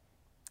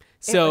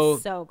 It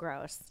was so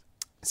gross.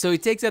 So he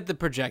takes out the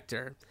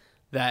projector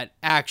that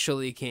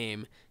actually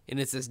came, and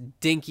it's this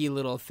dinky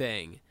little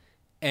thing,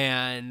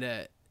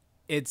 and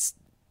it's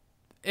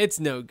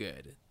no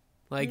good.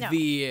 Like No.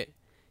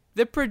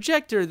 the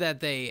projector that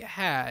they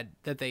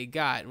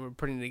got and were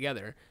putting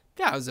together,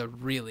 that was a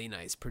really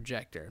nice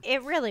projector.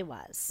 It really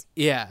was.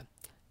 Yeah.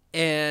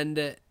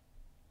 And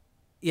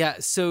yeah,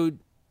 so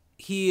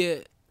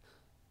he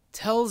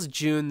tells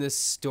June this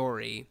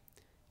story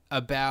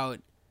about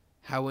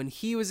how when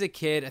he was a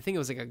kid, I think it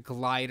was like a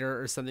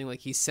glider or something,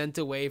 like he sent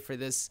away for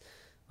this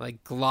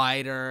like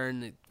glider,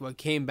 and what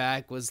came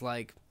back was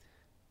like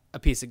a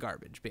piece of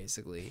garbage,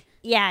 basically.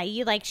 Yeah,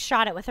 you like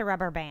shot it with a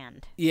rubber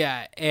band.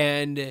 Yeah,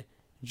 and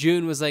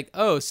June was like,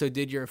 "Oh, so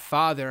did your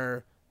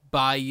father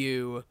buy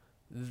you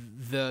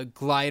the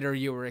glider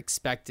you were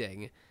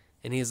expecting?"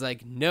 And he's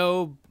like,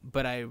 "No,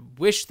 but I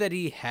wish that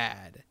he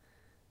had."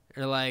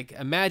 Or like,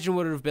 imagine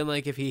what it would have been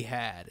like if he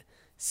had.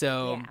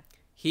 So Yeah.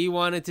 he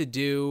wanted to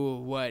do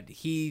what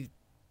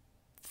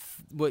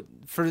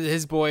for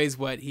his boys,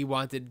 what he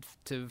wanted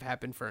to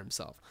happen for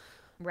himself.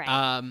 Right.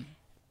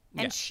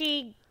 Yeah. And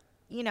she,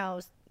 you know,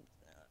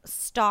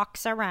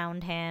 stalks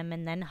around him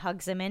and then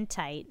hugs him in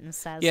tight and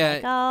says, Yeah.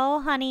 like,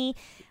 oh, honey,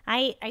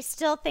 I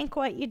still think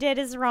what you did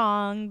is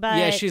wrong, but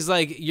Yeah, she's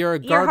like, you're a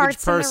your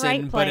garbage heart's in the person,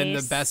 right but in the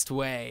place. best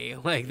way,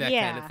 like that kind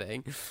Yeah. of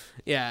thing.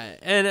 Yeah,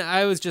 and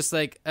I was just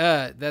like,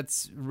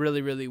 that's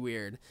really, really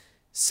weird.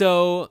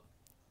 So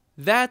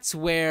that's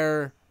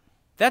the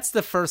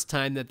first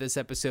time that this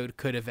episode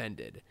could have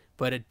ended,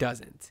 but it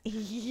doesn't.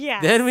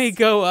 yes. Then we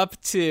go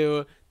up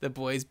to the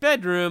boys'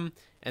 bedroom,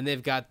 and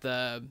they've got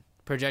the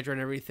projector and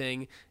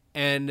everything,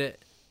 and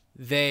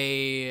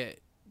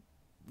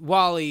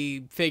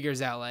Wally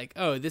figures out like,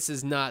 oh, this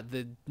is not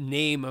the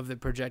name of the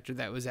projector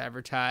that was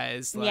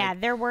advertised. Like, yeah,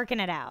 they're working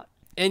it out.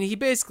 and he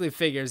basically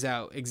figures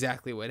out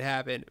exactly what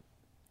happened.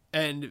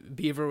 And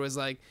Beaver was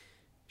like,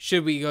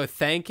 should we go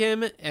thank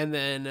him? And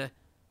then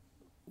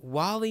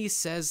Wally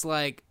says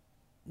like,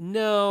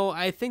 no,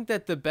 I think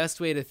that the best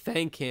way to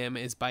thank him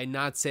is by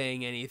not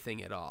saying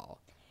anything at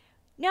all.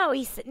 No,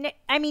 yes,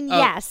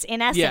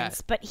 in essence, yeah.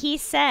 but he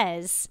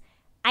says,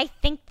 I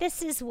think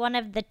this is one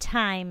of the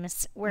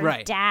times where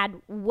Right.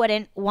 Dad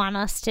wouldn't want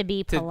us to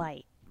be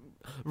polite.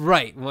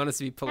 Right. Want us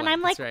to be polite. And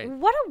I'm like, That's right.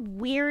 what a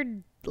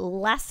weird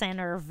lesson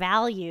or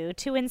value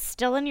to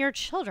instill in your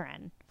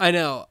children. I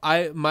know.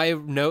 My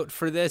note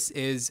for this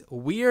is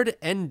weird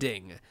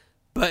ending.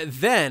 But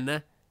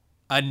then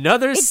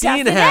another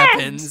scene doesn't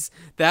happens.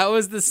 That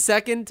was the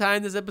second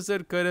time this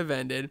episode could have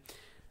ended.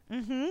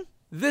 Mm-hmm.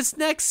 This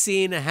next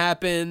scene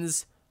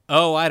happens,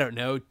 I don't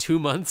know, 2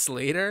 months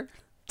later.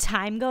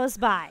 Time goes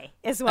by,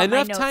 is what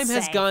Enough my notes time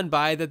has say. gone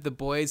by that the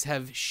boys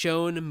have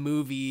shown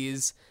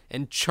movies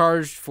and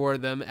charged for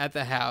them at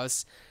the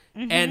house,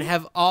 and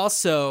have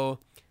also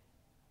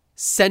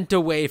sent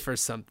away for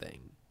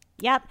something.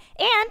 Yep.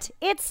 And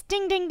it's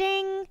ding, ding,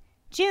 ding,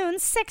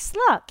 June's sixth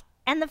look.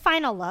 And the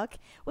final look,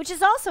 which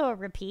is also a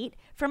repeat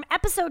from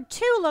episode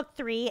 2, look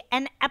 3,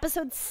 and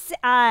episode,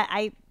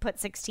 I put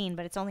 16,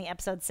 but it's only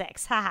episode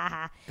 6. Ha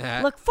ha ha.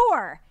 Look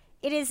 4.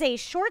 It is a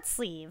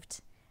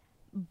short-sleeved,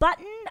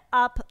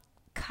 button-up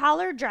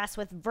collar dress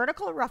with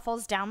vertical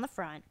ruffles down the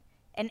front,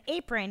 an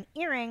apron,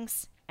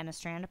 earrings, and a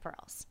strand of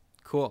pearls.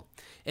 Cool.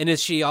 And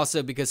is she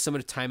also, because so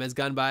much time has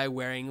gone by,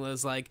 wearing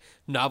those like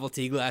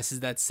novelty glasses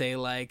that say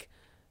like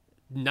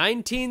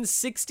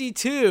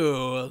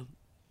 1962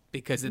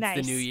 because it's the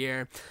Nice. new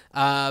year?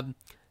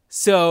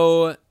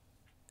 So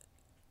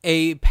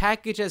a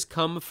package has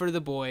come for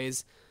the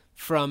boys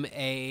from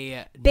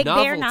a Big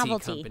Bear novelty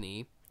Novelty.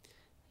 company,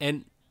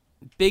 and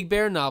Big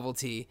Bear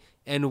Novelty,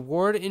 and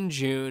Ward and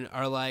June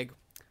are like,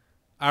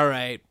 all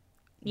right,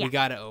 Yeah. we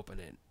got to open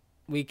it.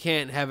 We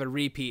can't have a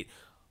repeat.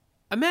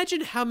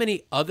 Imagine how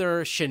many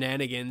other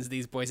shenanigans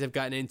these boys have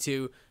gotten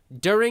into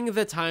during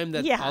the time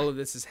that Yeah. all of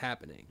this is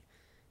happening.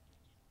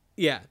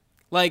 Yeah.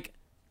 Like,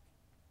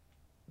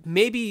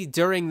 maybe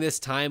during this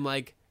time,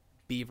 like,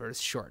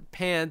 Beaver's short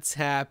pants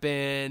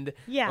happened.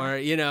 Yeah. Or,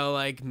 you know,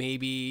 like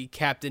maybe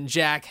Captain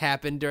Jack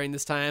happened during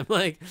this time.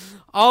 Like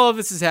all of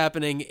this is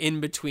happening in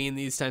between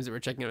these times that we're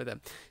checking in with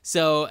them.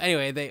 So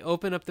anyway, they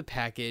open up the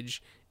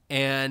package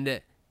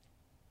and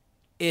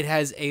it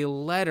has a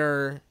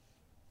letter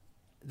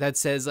that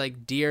says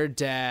like, "Dear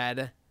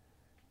Dad."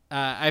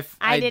 I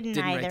didn't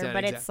write either, down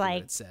but exactly it's like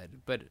what it said,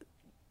 but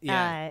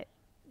yeah.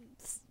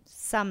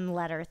 Some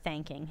letter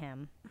thanking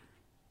him.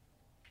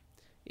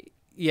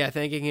 Yeah,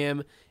 thanking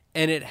him.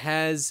 And it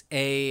has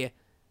a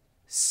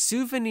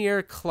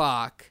souvenir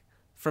clock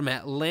from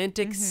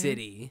Atlantic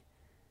City.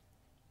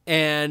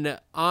 And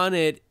on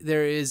it,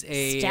 there is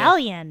a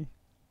stallion.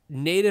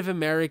 Native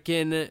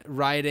American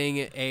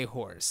riding a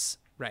horse.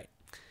 Right.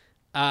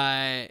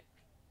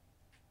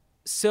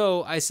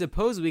 So I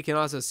suppose we can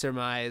also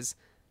surmise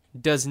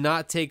does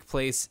not take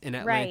place in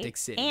Atlantic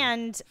City.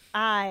 And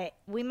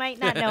we might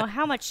not know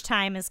how much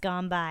time has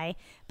gone by,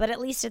 but at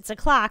least it's a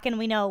clock and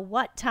we know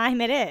what time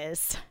it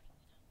is.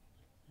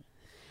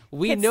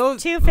 It's know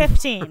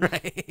 2:15.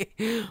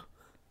 Right.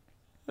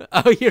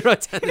 Oh, you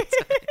wrote down the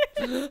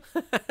time.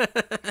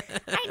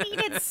 I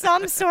needed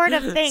some sort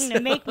of thing to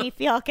make me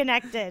feel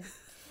connected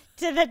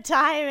to the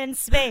time and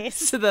space.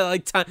 So that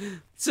like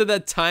time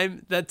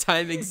that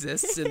time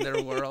exists in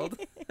their world.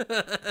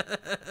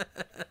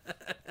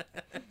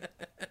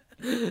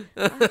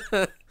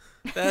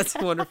 That's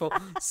wonderful.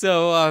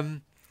 So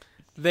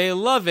they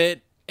love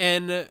it,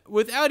 and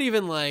without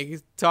even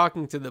like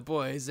talking to the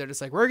boys, they're just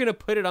like, we're gonna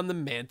put it on the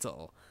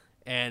mantle.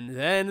 And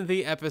then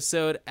the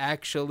episode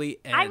actually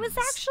ends. I was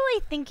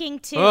actually thinking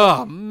too.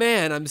 Oh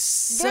man, I'm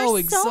so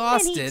There's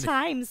exhausted. so many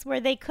times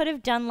where they could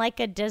have done like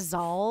a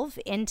dissolve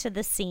into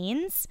the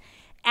scenes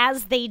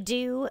as they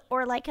do,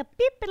 or like a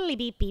beep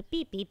beep beep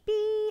beep beep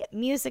beep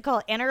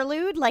musical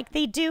interlude like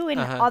they do in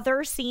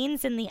other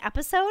scenes in the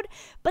episode.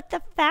 But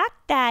the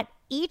fact that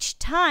each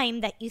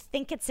time that you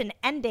think it's an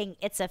ending,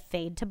 it's a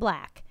fade to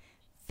black.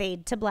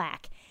 Fade to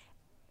black.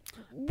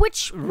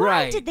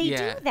 Why did they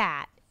do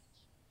that?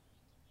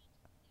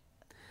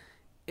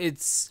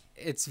 It's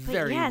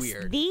very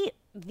weird. It's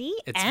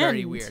end.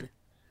 Very weird.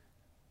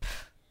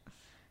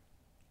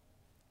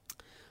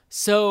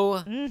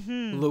 So,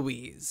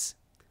 Louise,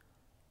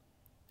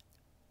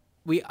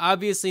 we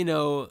obviously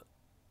know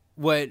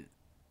what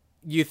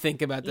you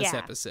think about this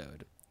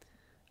episode.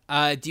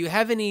 Do you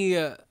have any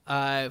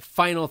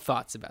final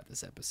thoughts about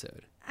this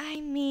episode?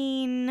 I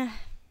mean,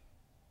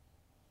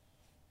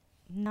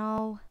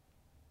 no.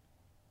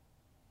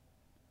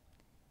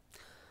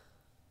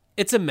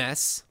 It's a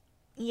mess.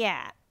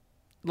 Yeah.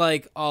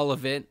 Like, all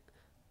of it.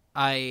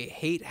 I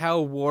hate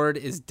how Ward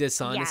is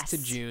dishonest to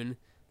June,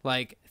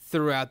 like,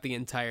 throughout the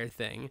entire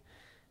thing.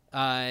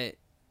 I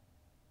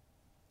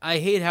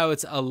hate how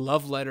it's a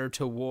love letter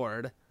to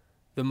Ward,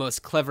 the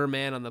most clever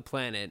man on the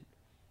planet.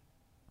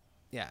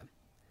 Yeah.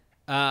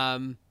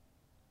 Yeah.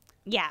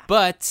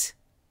 But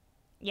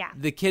yeah,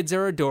 the kids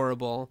are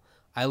adorable.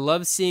 I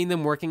love seeing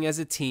them working as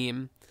a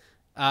team.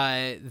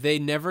 They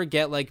never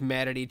get, like,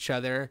 mad at each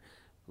other.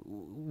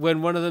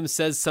 When one of them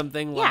says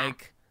something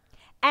like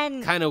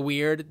and kind of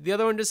weird, the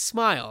other one just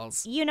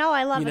smiles. You know,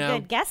 I love a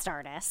good guest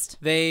artist.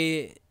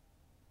 They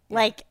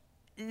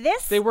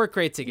work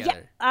great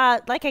together.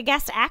 Like a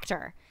guest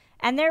actor.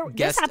 And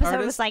this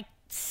episode was like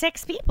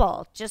 6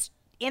 people just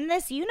in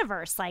this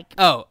universe. Like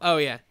oh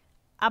yeah,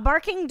 a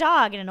barking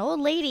dog and an old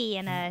lady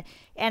and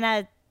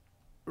a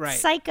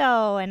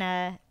psycho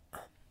and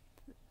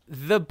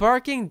the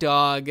barking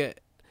dog.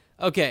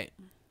 Okay.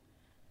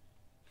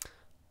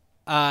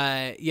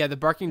 The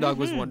barking dog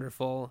was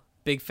wonderful.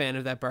 Big fan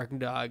of that barking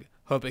dog.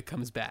 Hope it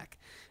comes back.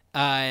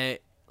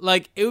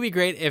 Like, it would be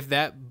great if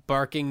that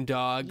barking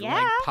dog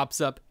like pops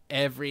up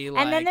every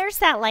like and then there's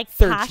that like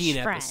 13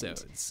 posh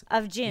episodes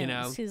of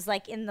June's who's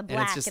like in the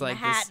black and like the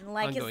hat and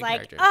like is like,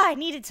 character. oh, I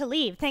needed to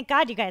leave. Thank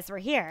God you guys were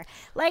here.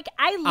 Like,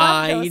 I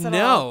love those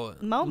little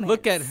moments.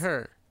 Look at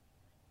her.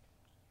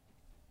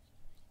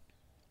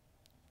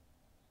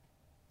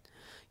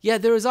 Yeah,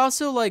 there was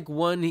also like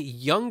one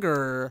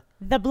younger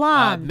the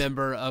blonde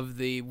member of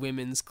the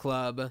women's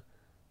club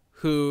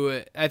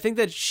who I think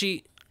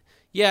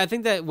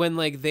that when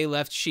like they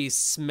left, she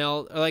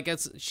smelled, or like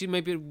she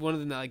might be one of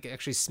them that like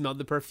actually smelled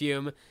the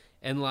perfume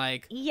and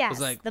like was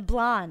like the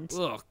blonde.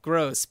 Ugh,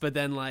 gross, but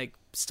then like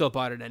still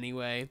bought it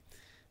anyway.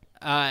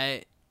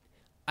 I'd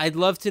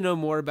love to know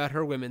more about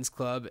her women's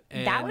club,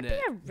 and that would be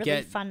a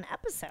really fun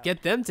episode.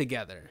 Get them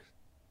together.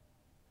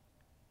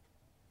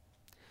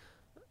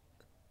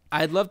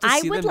 I'd love to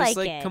see them just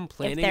like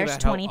complaining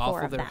about how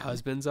awful their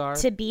husbands are.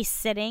 To be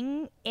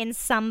sitting in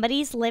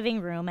somebody's living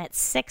room at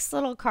 6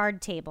 little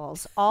card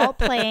tables, all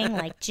playing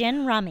like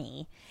gin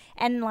rummy,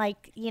 and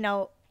like, you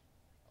know,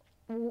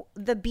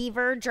 the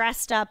Beaver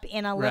dressed up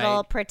in a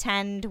little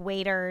pretend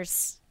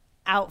waiter's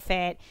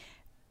outfit.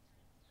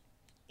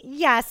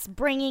 Yes,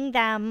 bringing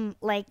them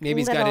like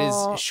maybe he's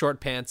got his short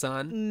pants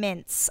on.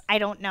 Mints. I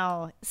don't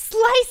know.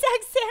 Sliced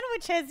egg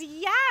sandwiches.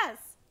 Yes.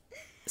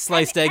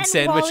 Sliced egg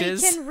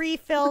sandwiches. Wally can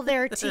refill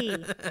their tea.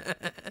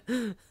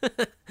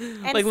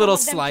 Like little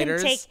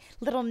sliders. Can take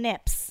little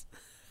nips.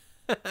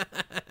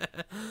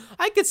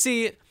 I could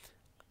see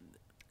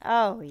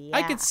Oh yeah.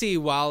 I could see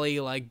Wally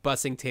like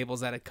bussing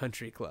tables at a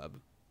country club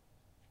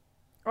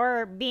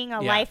Or being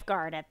a Yeah.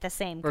 lifeguard at the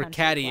same or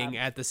country caddying club.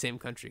 at the same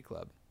country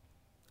club.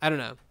 I don't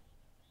know.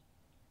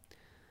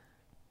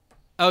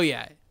 Oh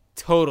yeah,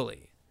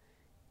 totally.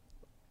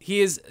 He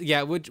is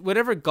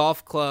whatever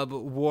golf club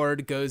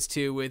Ward goes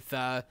to with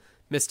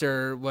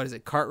Mr. what is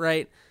it,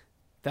 Cartwright?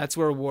 That's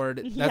where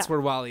Yeah. where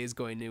Wally is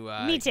going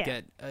to Me too.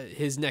 get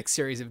his next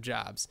series of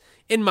jobs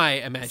in my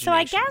imagination. So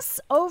I guess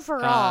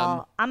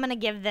overall, I'm going to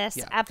give this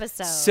yeah.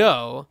 episode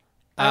So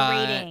a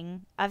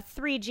rating of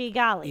 3G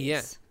gollies.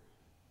 yeah.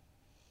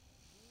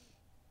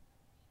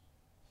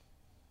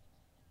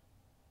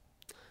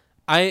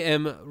 I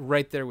am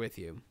right there with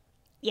you.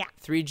 Yeah.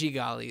 3G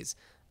gollies.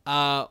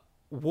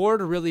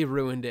 Ward really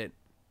ruined it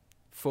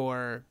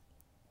for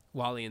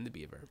Wally and the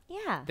Beaver.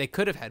 Yeah. They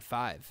could have had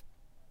 5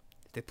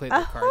 if they played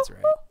their cards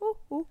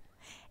right.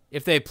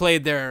 If they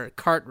played their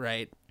cart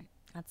right.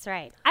 That's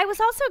right. I was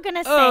also going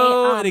to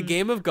say in a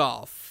game of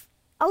golf.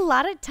 a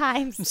lot of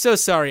times I'm so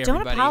sorry, Don't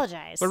everybody.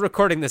 apologize. We're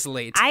recording this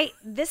late.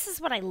 this is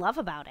what I love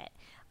about it.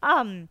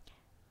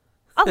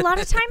 A lot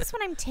of times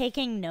when I'm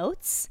taking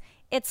notes,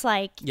 it's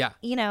like, Yeah.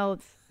 you know,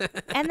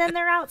 and then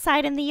they're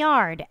outside in the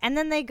yard, and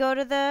then they go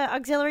to the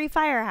auxiliary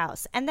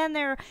firehouse, and then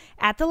they're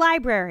at the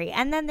library,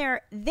 and then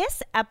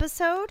this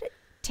episode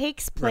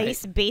takes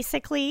place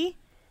basically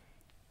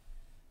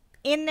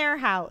in their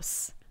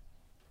house.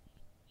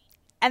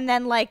 And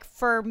then like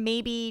for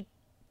maybe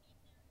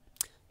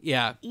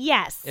Yeah.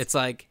 yes. It's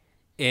like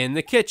in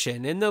the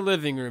kitchen, in the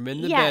living room,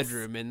 in the Yes.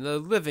 bedroom, in the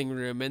living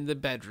room, in the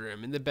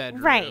bedroom, in the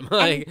bedroom. Right.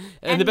 Like, and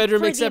the and bedroom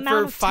for the except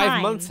amount for of 5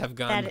 time months have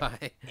gone that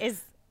by.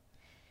 is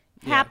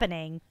Yeah.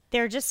 happening.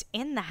 They're just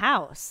in the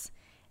house.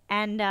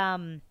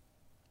 And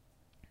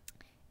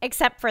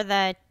except for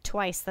the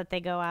twice that they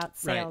go out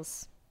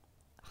sales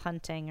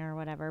hunting or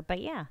whatever.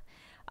 But yeah.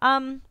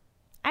 I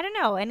don't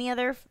know. Any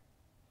other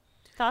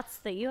thoughts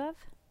that you have?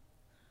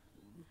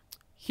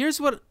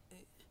 Here's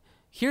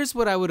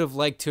what I would have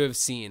liked to have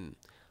seen.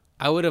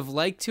 I would have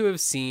liked to have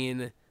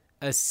seen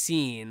a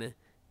scene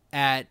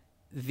at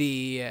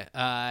the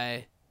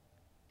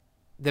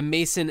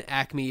Mason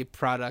Acme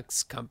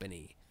Products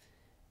Company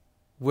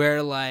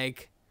where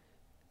like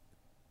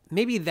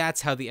maybe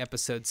that's how the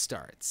episode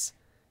starts.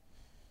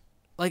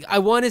 Like I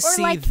want to Or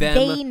see like them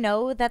they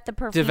know that the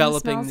perfume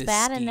developing smells this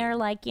bad scheme. and they're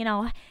like, you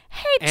know,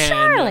 hey, And,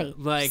 Charlie,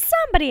 like-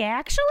 somebody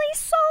actually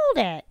sold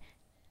it.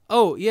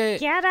 Oh, yeah.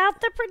 Get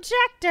out the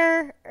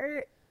projector.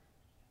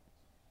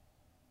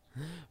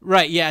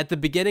 Right, yeah, at the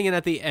beginning and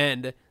at the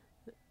end.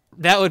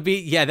 That would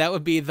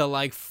be the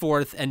like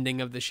 4th ending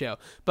of the show.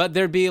 But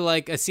there'd be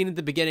like a scene at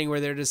the beginning where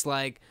they're just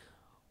like,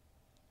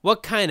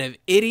 what kind of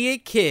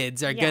idiot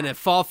kids are Yeah. gonna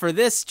fall for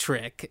this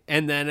trick?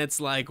 And then it's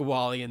like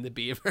Wally and the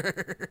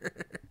Beaver.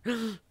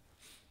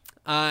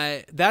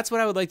 That's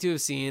what I would like to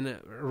have seen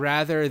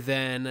rather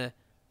than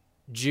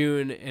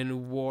June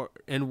and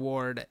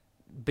Ward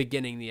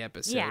beginning the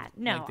episode. Yeah,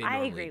 no, like they I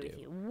normally agree do. with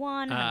you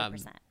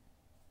 100%.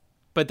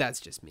 But that's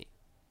just me.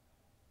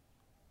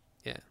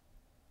 Yeah.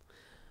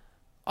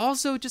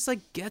 Also, just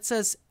like gets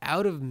us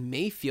out of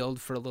Mayfield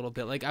for a little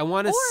bit. Like I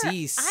want to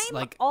see I'm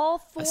like all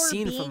for a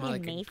scene being from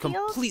like in a Mayfield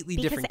completely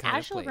because different kind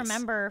as of you'll place.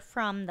 remember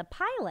from the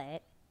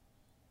pilot,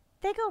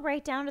 they go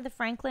right down to the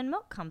Franklin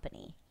Milk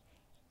Company,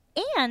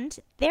 and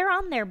they're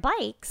on their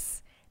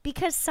bikes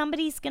because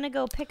somebody's gonna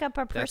go pick up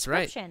a That's right.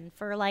 prescription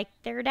for like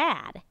their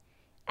dad,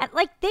 and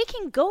like they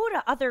can go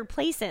to other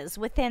places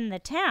within the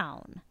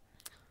town.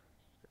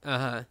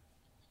 Uh-huh.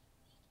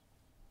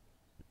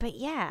 But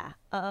yeah,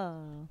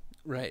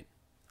 Right.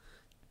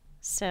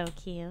 so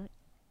cute.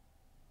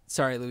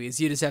 Sorry, Louise.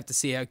 You just have to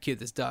see how cute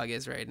this dog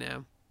is right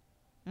now.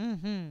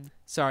 Mm-hmm.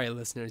 Sorry,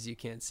 listeners, you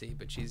can't see,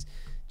 but she's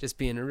just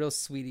being a real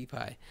sweetie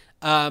pie.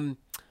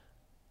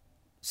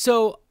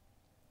 So,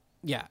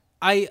 yeah,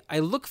 I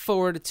look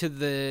forward to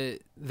the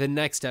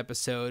next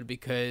episode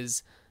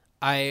because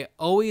I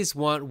always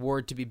want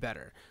Ward to be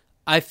better.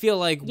 I feel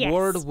like Yes.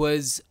 Ward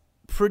was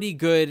pretty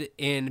good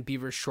in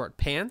Beaver's Short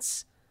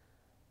Pants.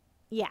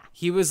 Yeah,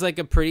 He was like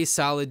a pretty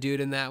solid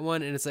dude in that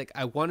one, and it's like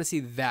I want to see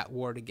that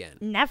Ward again.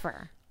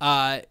 never.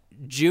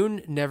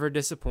 June never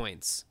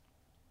disappoints.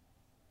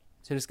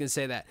 So I'm just gonna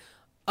say that.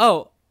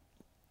 Oh,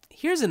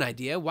 here's an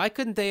idea. Why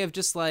couldn't they have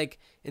just like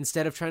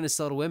instead of trying to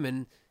sell to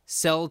women,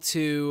 sell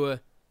to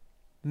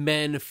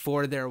men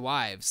for their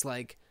wives?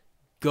 Like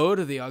go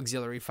to the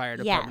auxiliary fire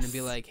department and be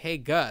Yes. like, "Hey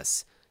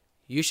Gus,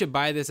 you should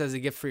buy this as a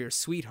gift for your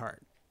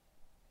sweetheart."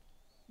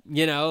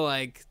 You know,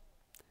 like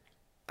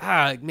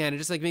man, it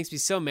just like makes me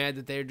so mad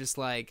that they're just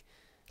like,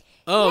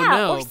 oh yeah, or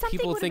no, something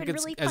people would've think been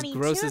it's really as funny,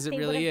 gross too, as if it they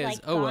really would've, is.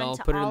 like, Oh gone well,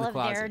 to put it in all the of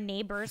their closet.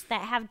 neighbors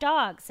that have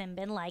dogs and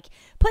been like,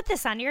 put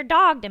this on your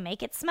dog to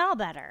make it smell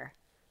better.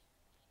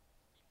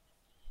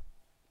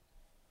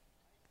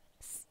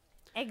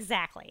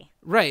 Exactly.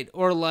 Right,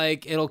 or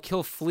like it'll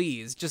kill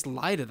fleas. Just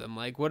lie to them.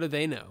 Like, what do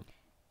they know?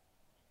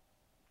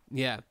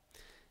 Yeah.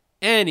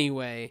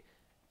 Anyway,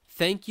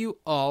 thank you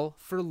all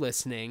for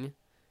listening.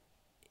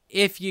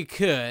 If you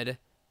could,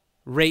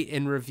 rate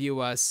and review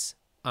us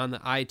on the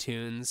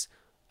iTunes,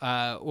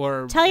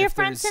 or Tell your if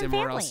friends there's and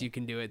somewhere family. else you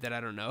can do it that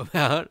I don't know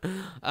about.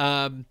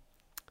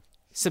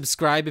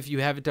 Subscribe if you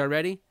haven't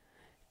already.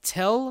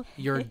 Tell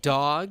your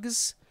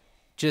dogs,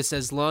 just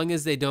as long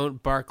as they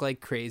don't bark like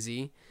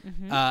crazy.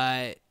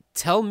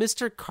 Tell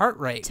Mr.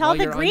 Cartwright. Tell while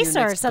the you're on your next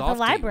greasers at the golf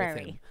date with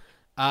library.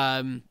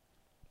 him.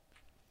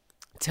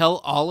 Tell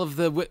all of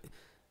the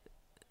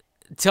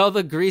tell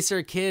the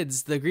greaser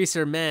kids, the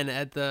greaser men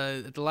at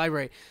the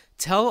library.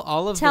 Tell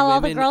all of Tell the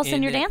all the women girls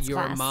in your your dance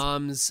class.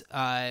 mom's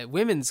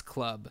women's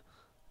club.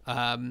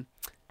 Call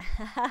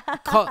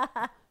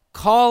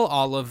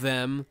all of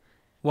them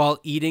while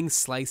eating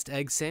sliced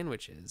egg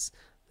sandwiches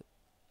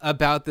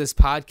about this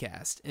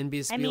podcast, and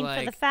just I be mean,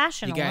 like, for the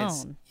fashion you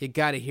guys, alone. you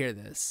got to hear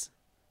this.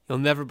 You'll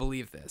never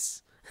believe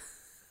this.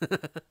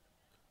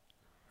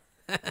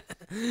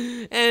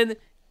 And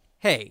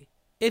hey,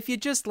 if you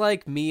just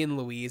like me and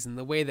Louise and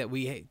the way that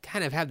we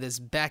kind of have this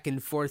back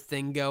and forth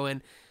thing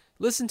going,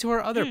 listen to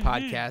our other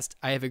podcast.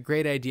 I have a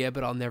great idea,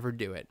 but I'll never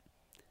do it.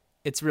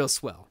 It's real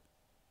swell.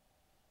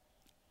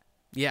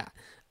 Yeah.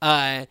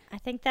 I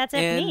think that's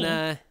it for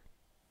me.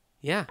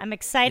 Yeah. I'm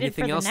excited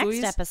Anything for the else, next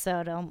Louise?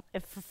 episode,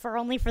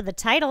 only for the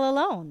title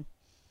alone.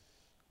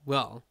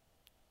 Well,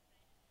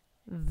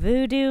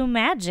 Voodoo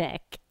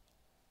Magic.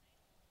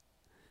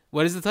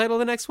 what is the title of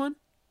the next one?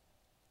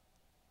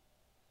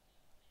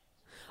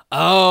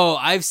 Oh,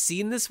 I've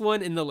seen this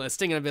one in the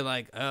listing, and I've been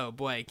like, oh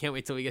boy, can't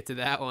wait till we get to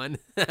that one.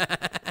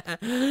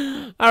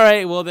 All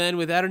right, well then,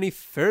 without any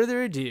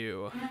further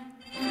ado.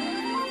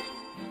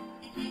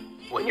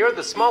 When you're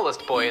the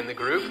smallest boy in the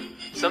group,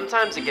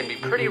 sometimes it can be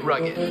pretty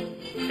rugged,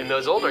 and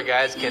those older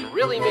guys can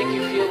really make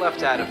you feel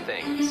left out of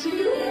things.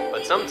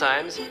 But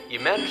sometimes you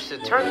manage to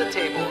turn the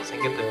tables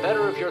and get the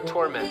better of your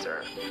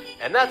tormentor.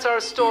 And that's our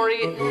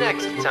story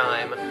next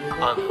time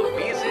on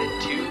Louise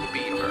It Too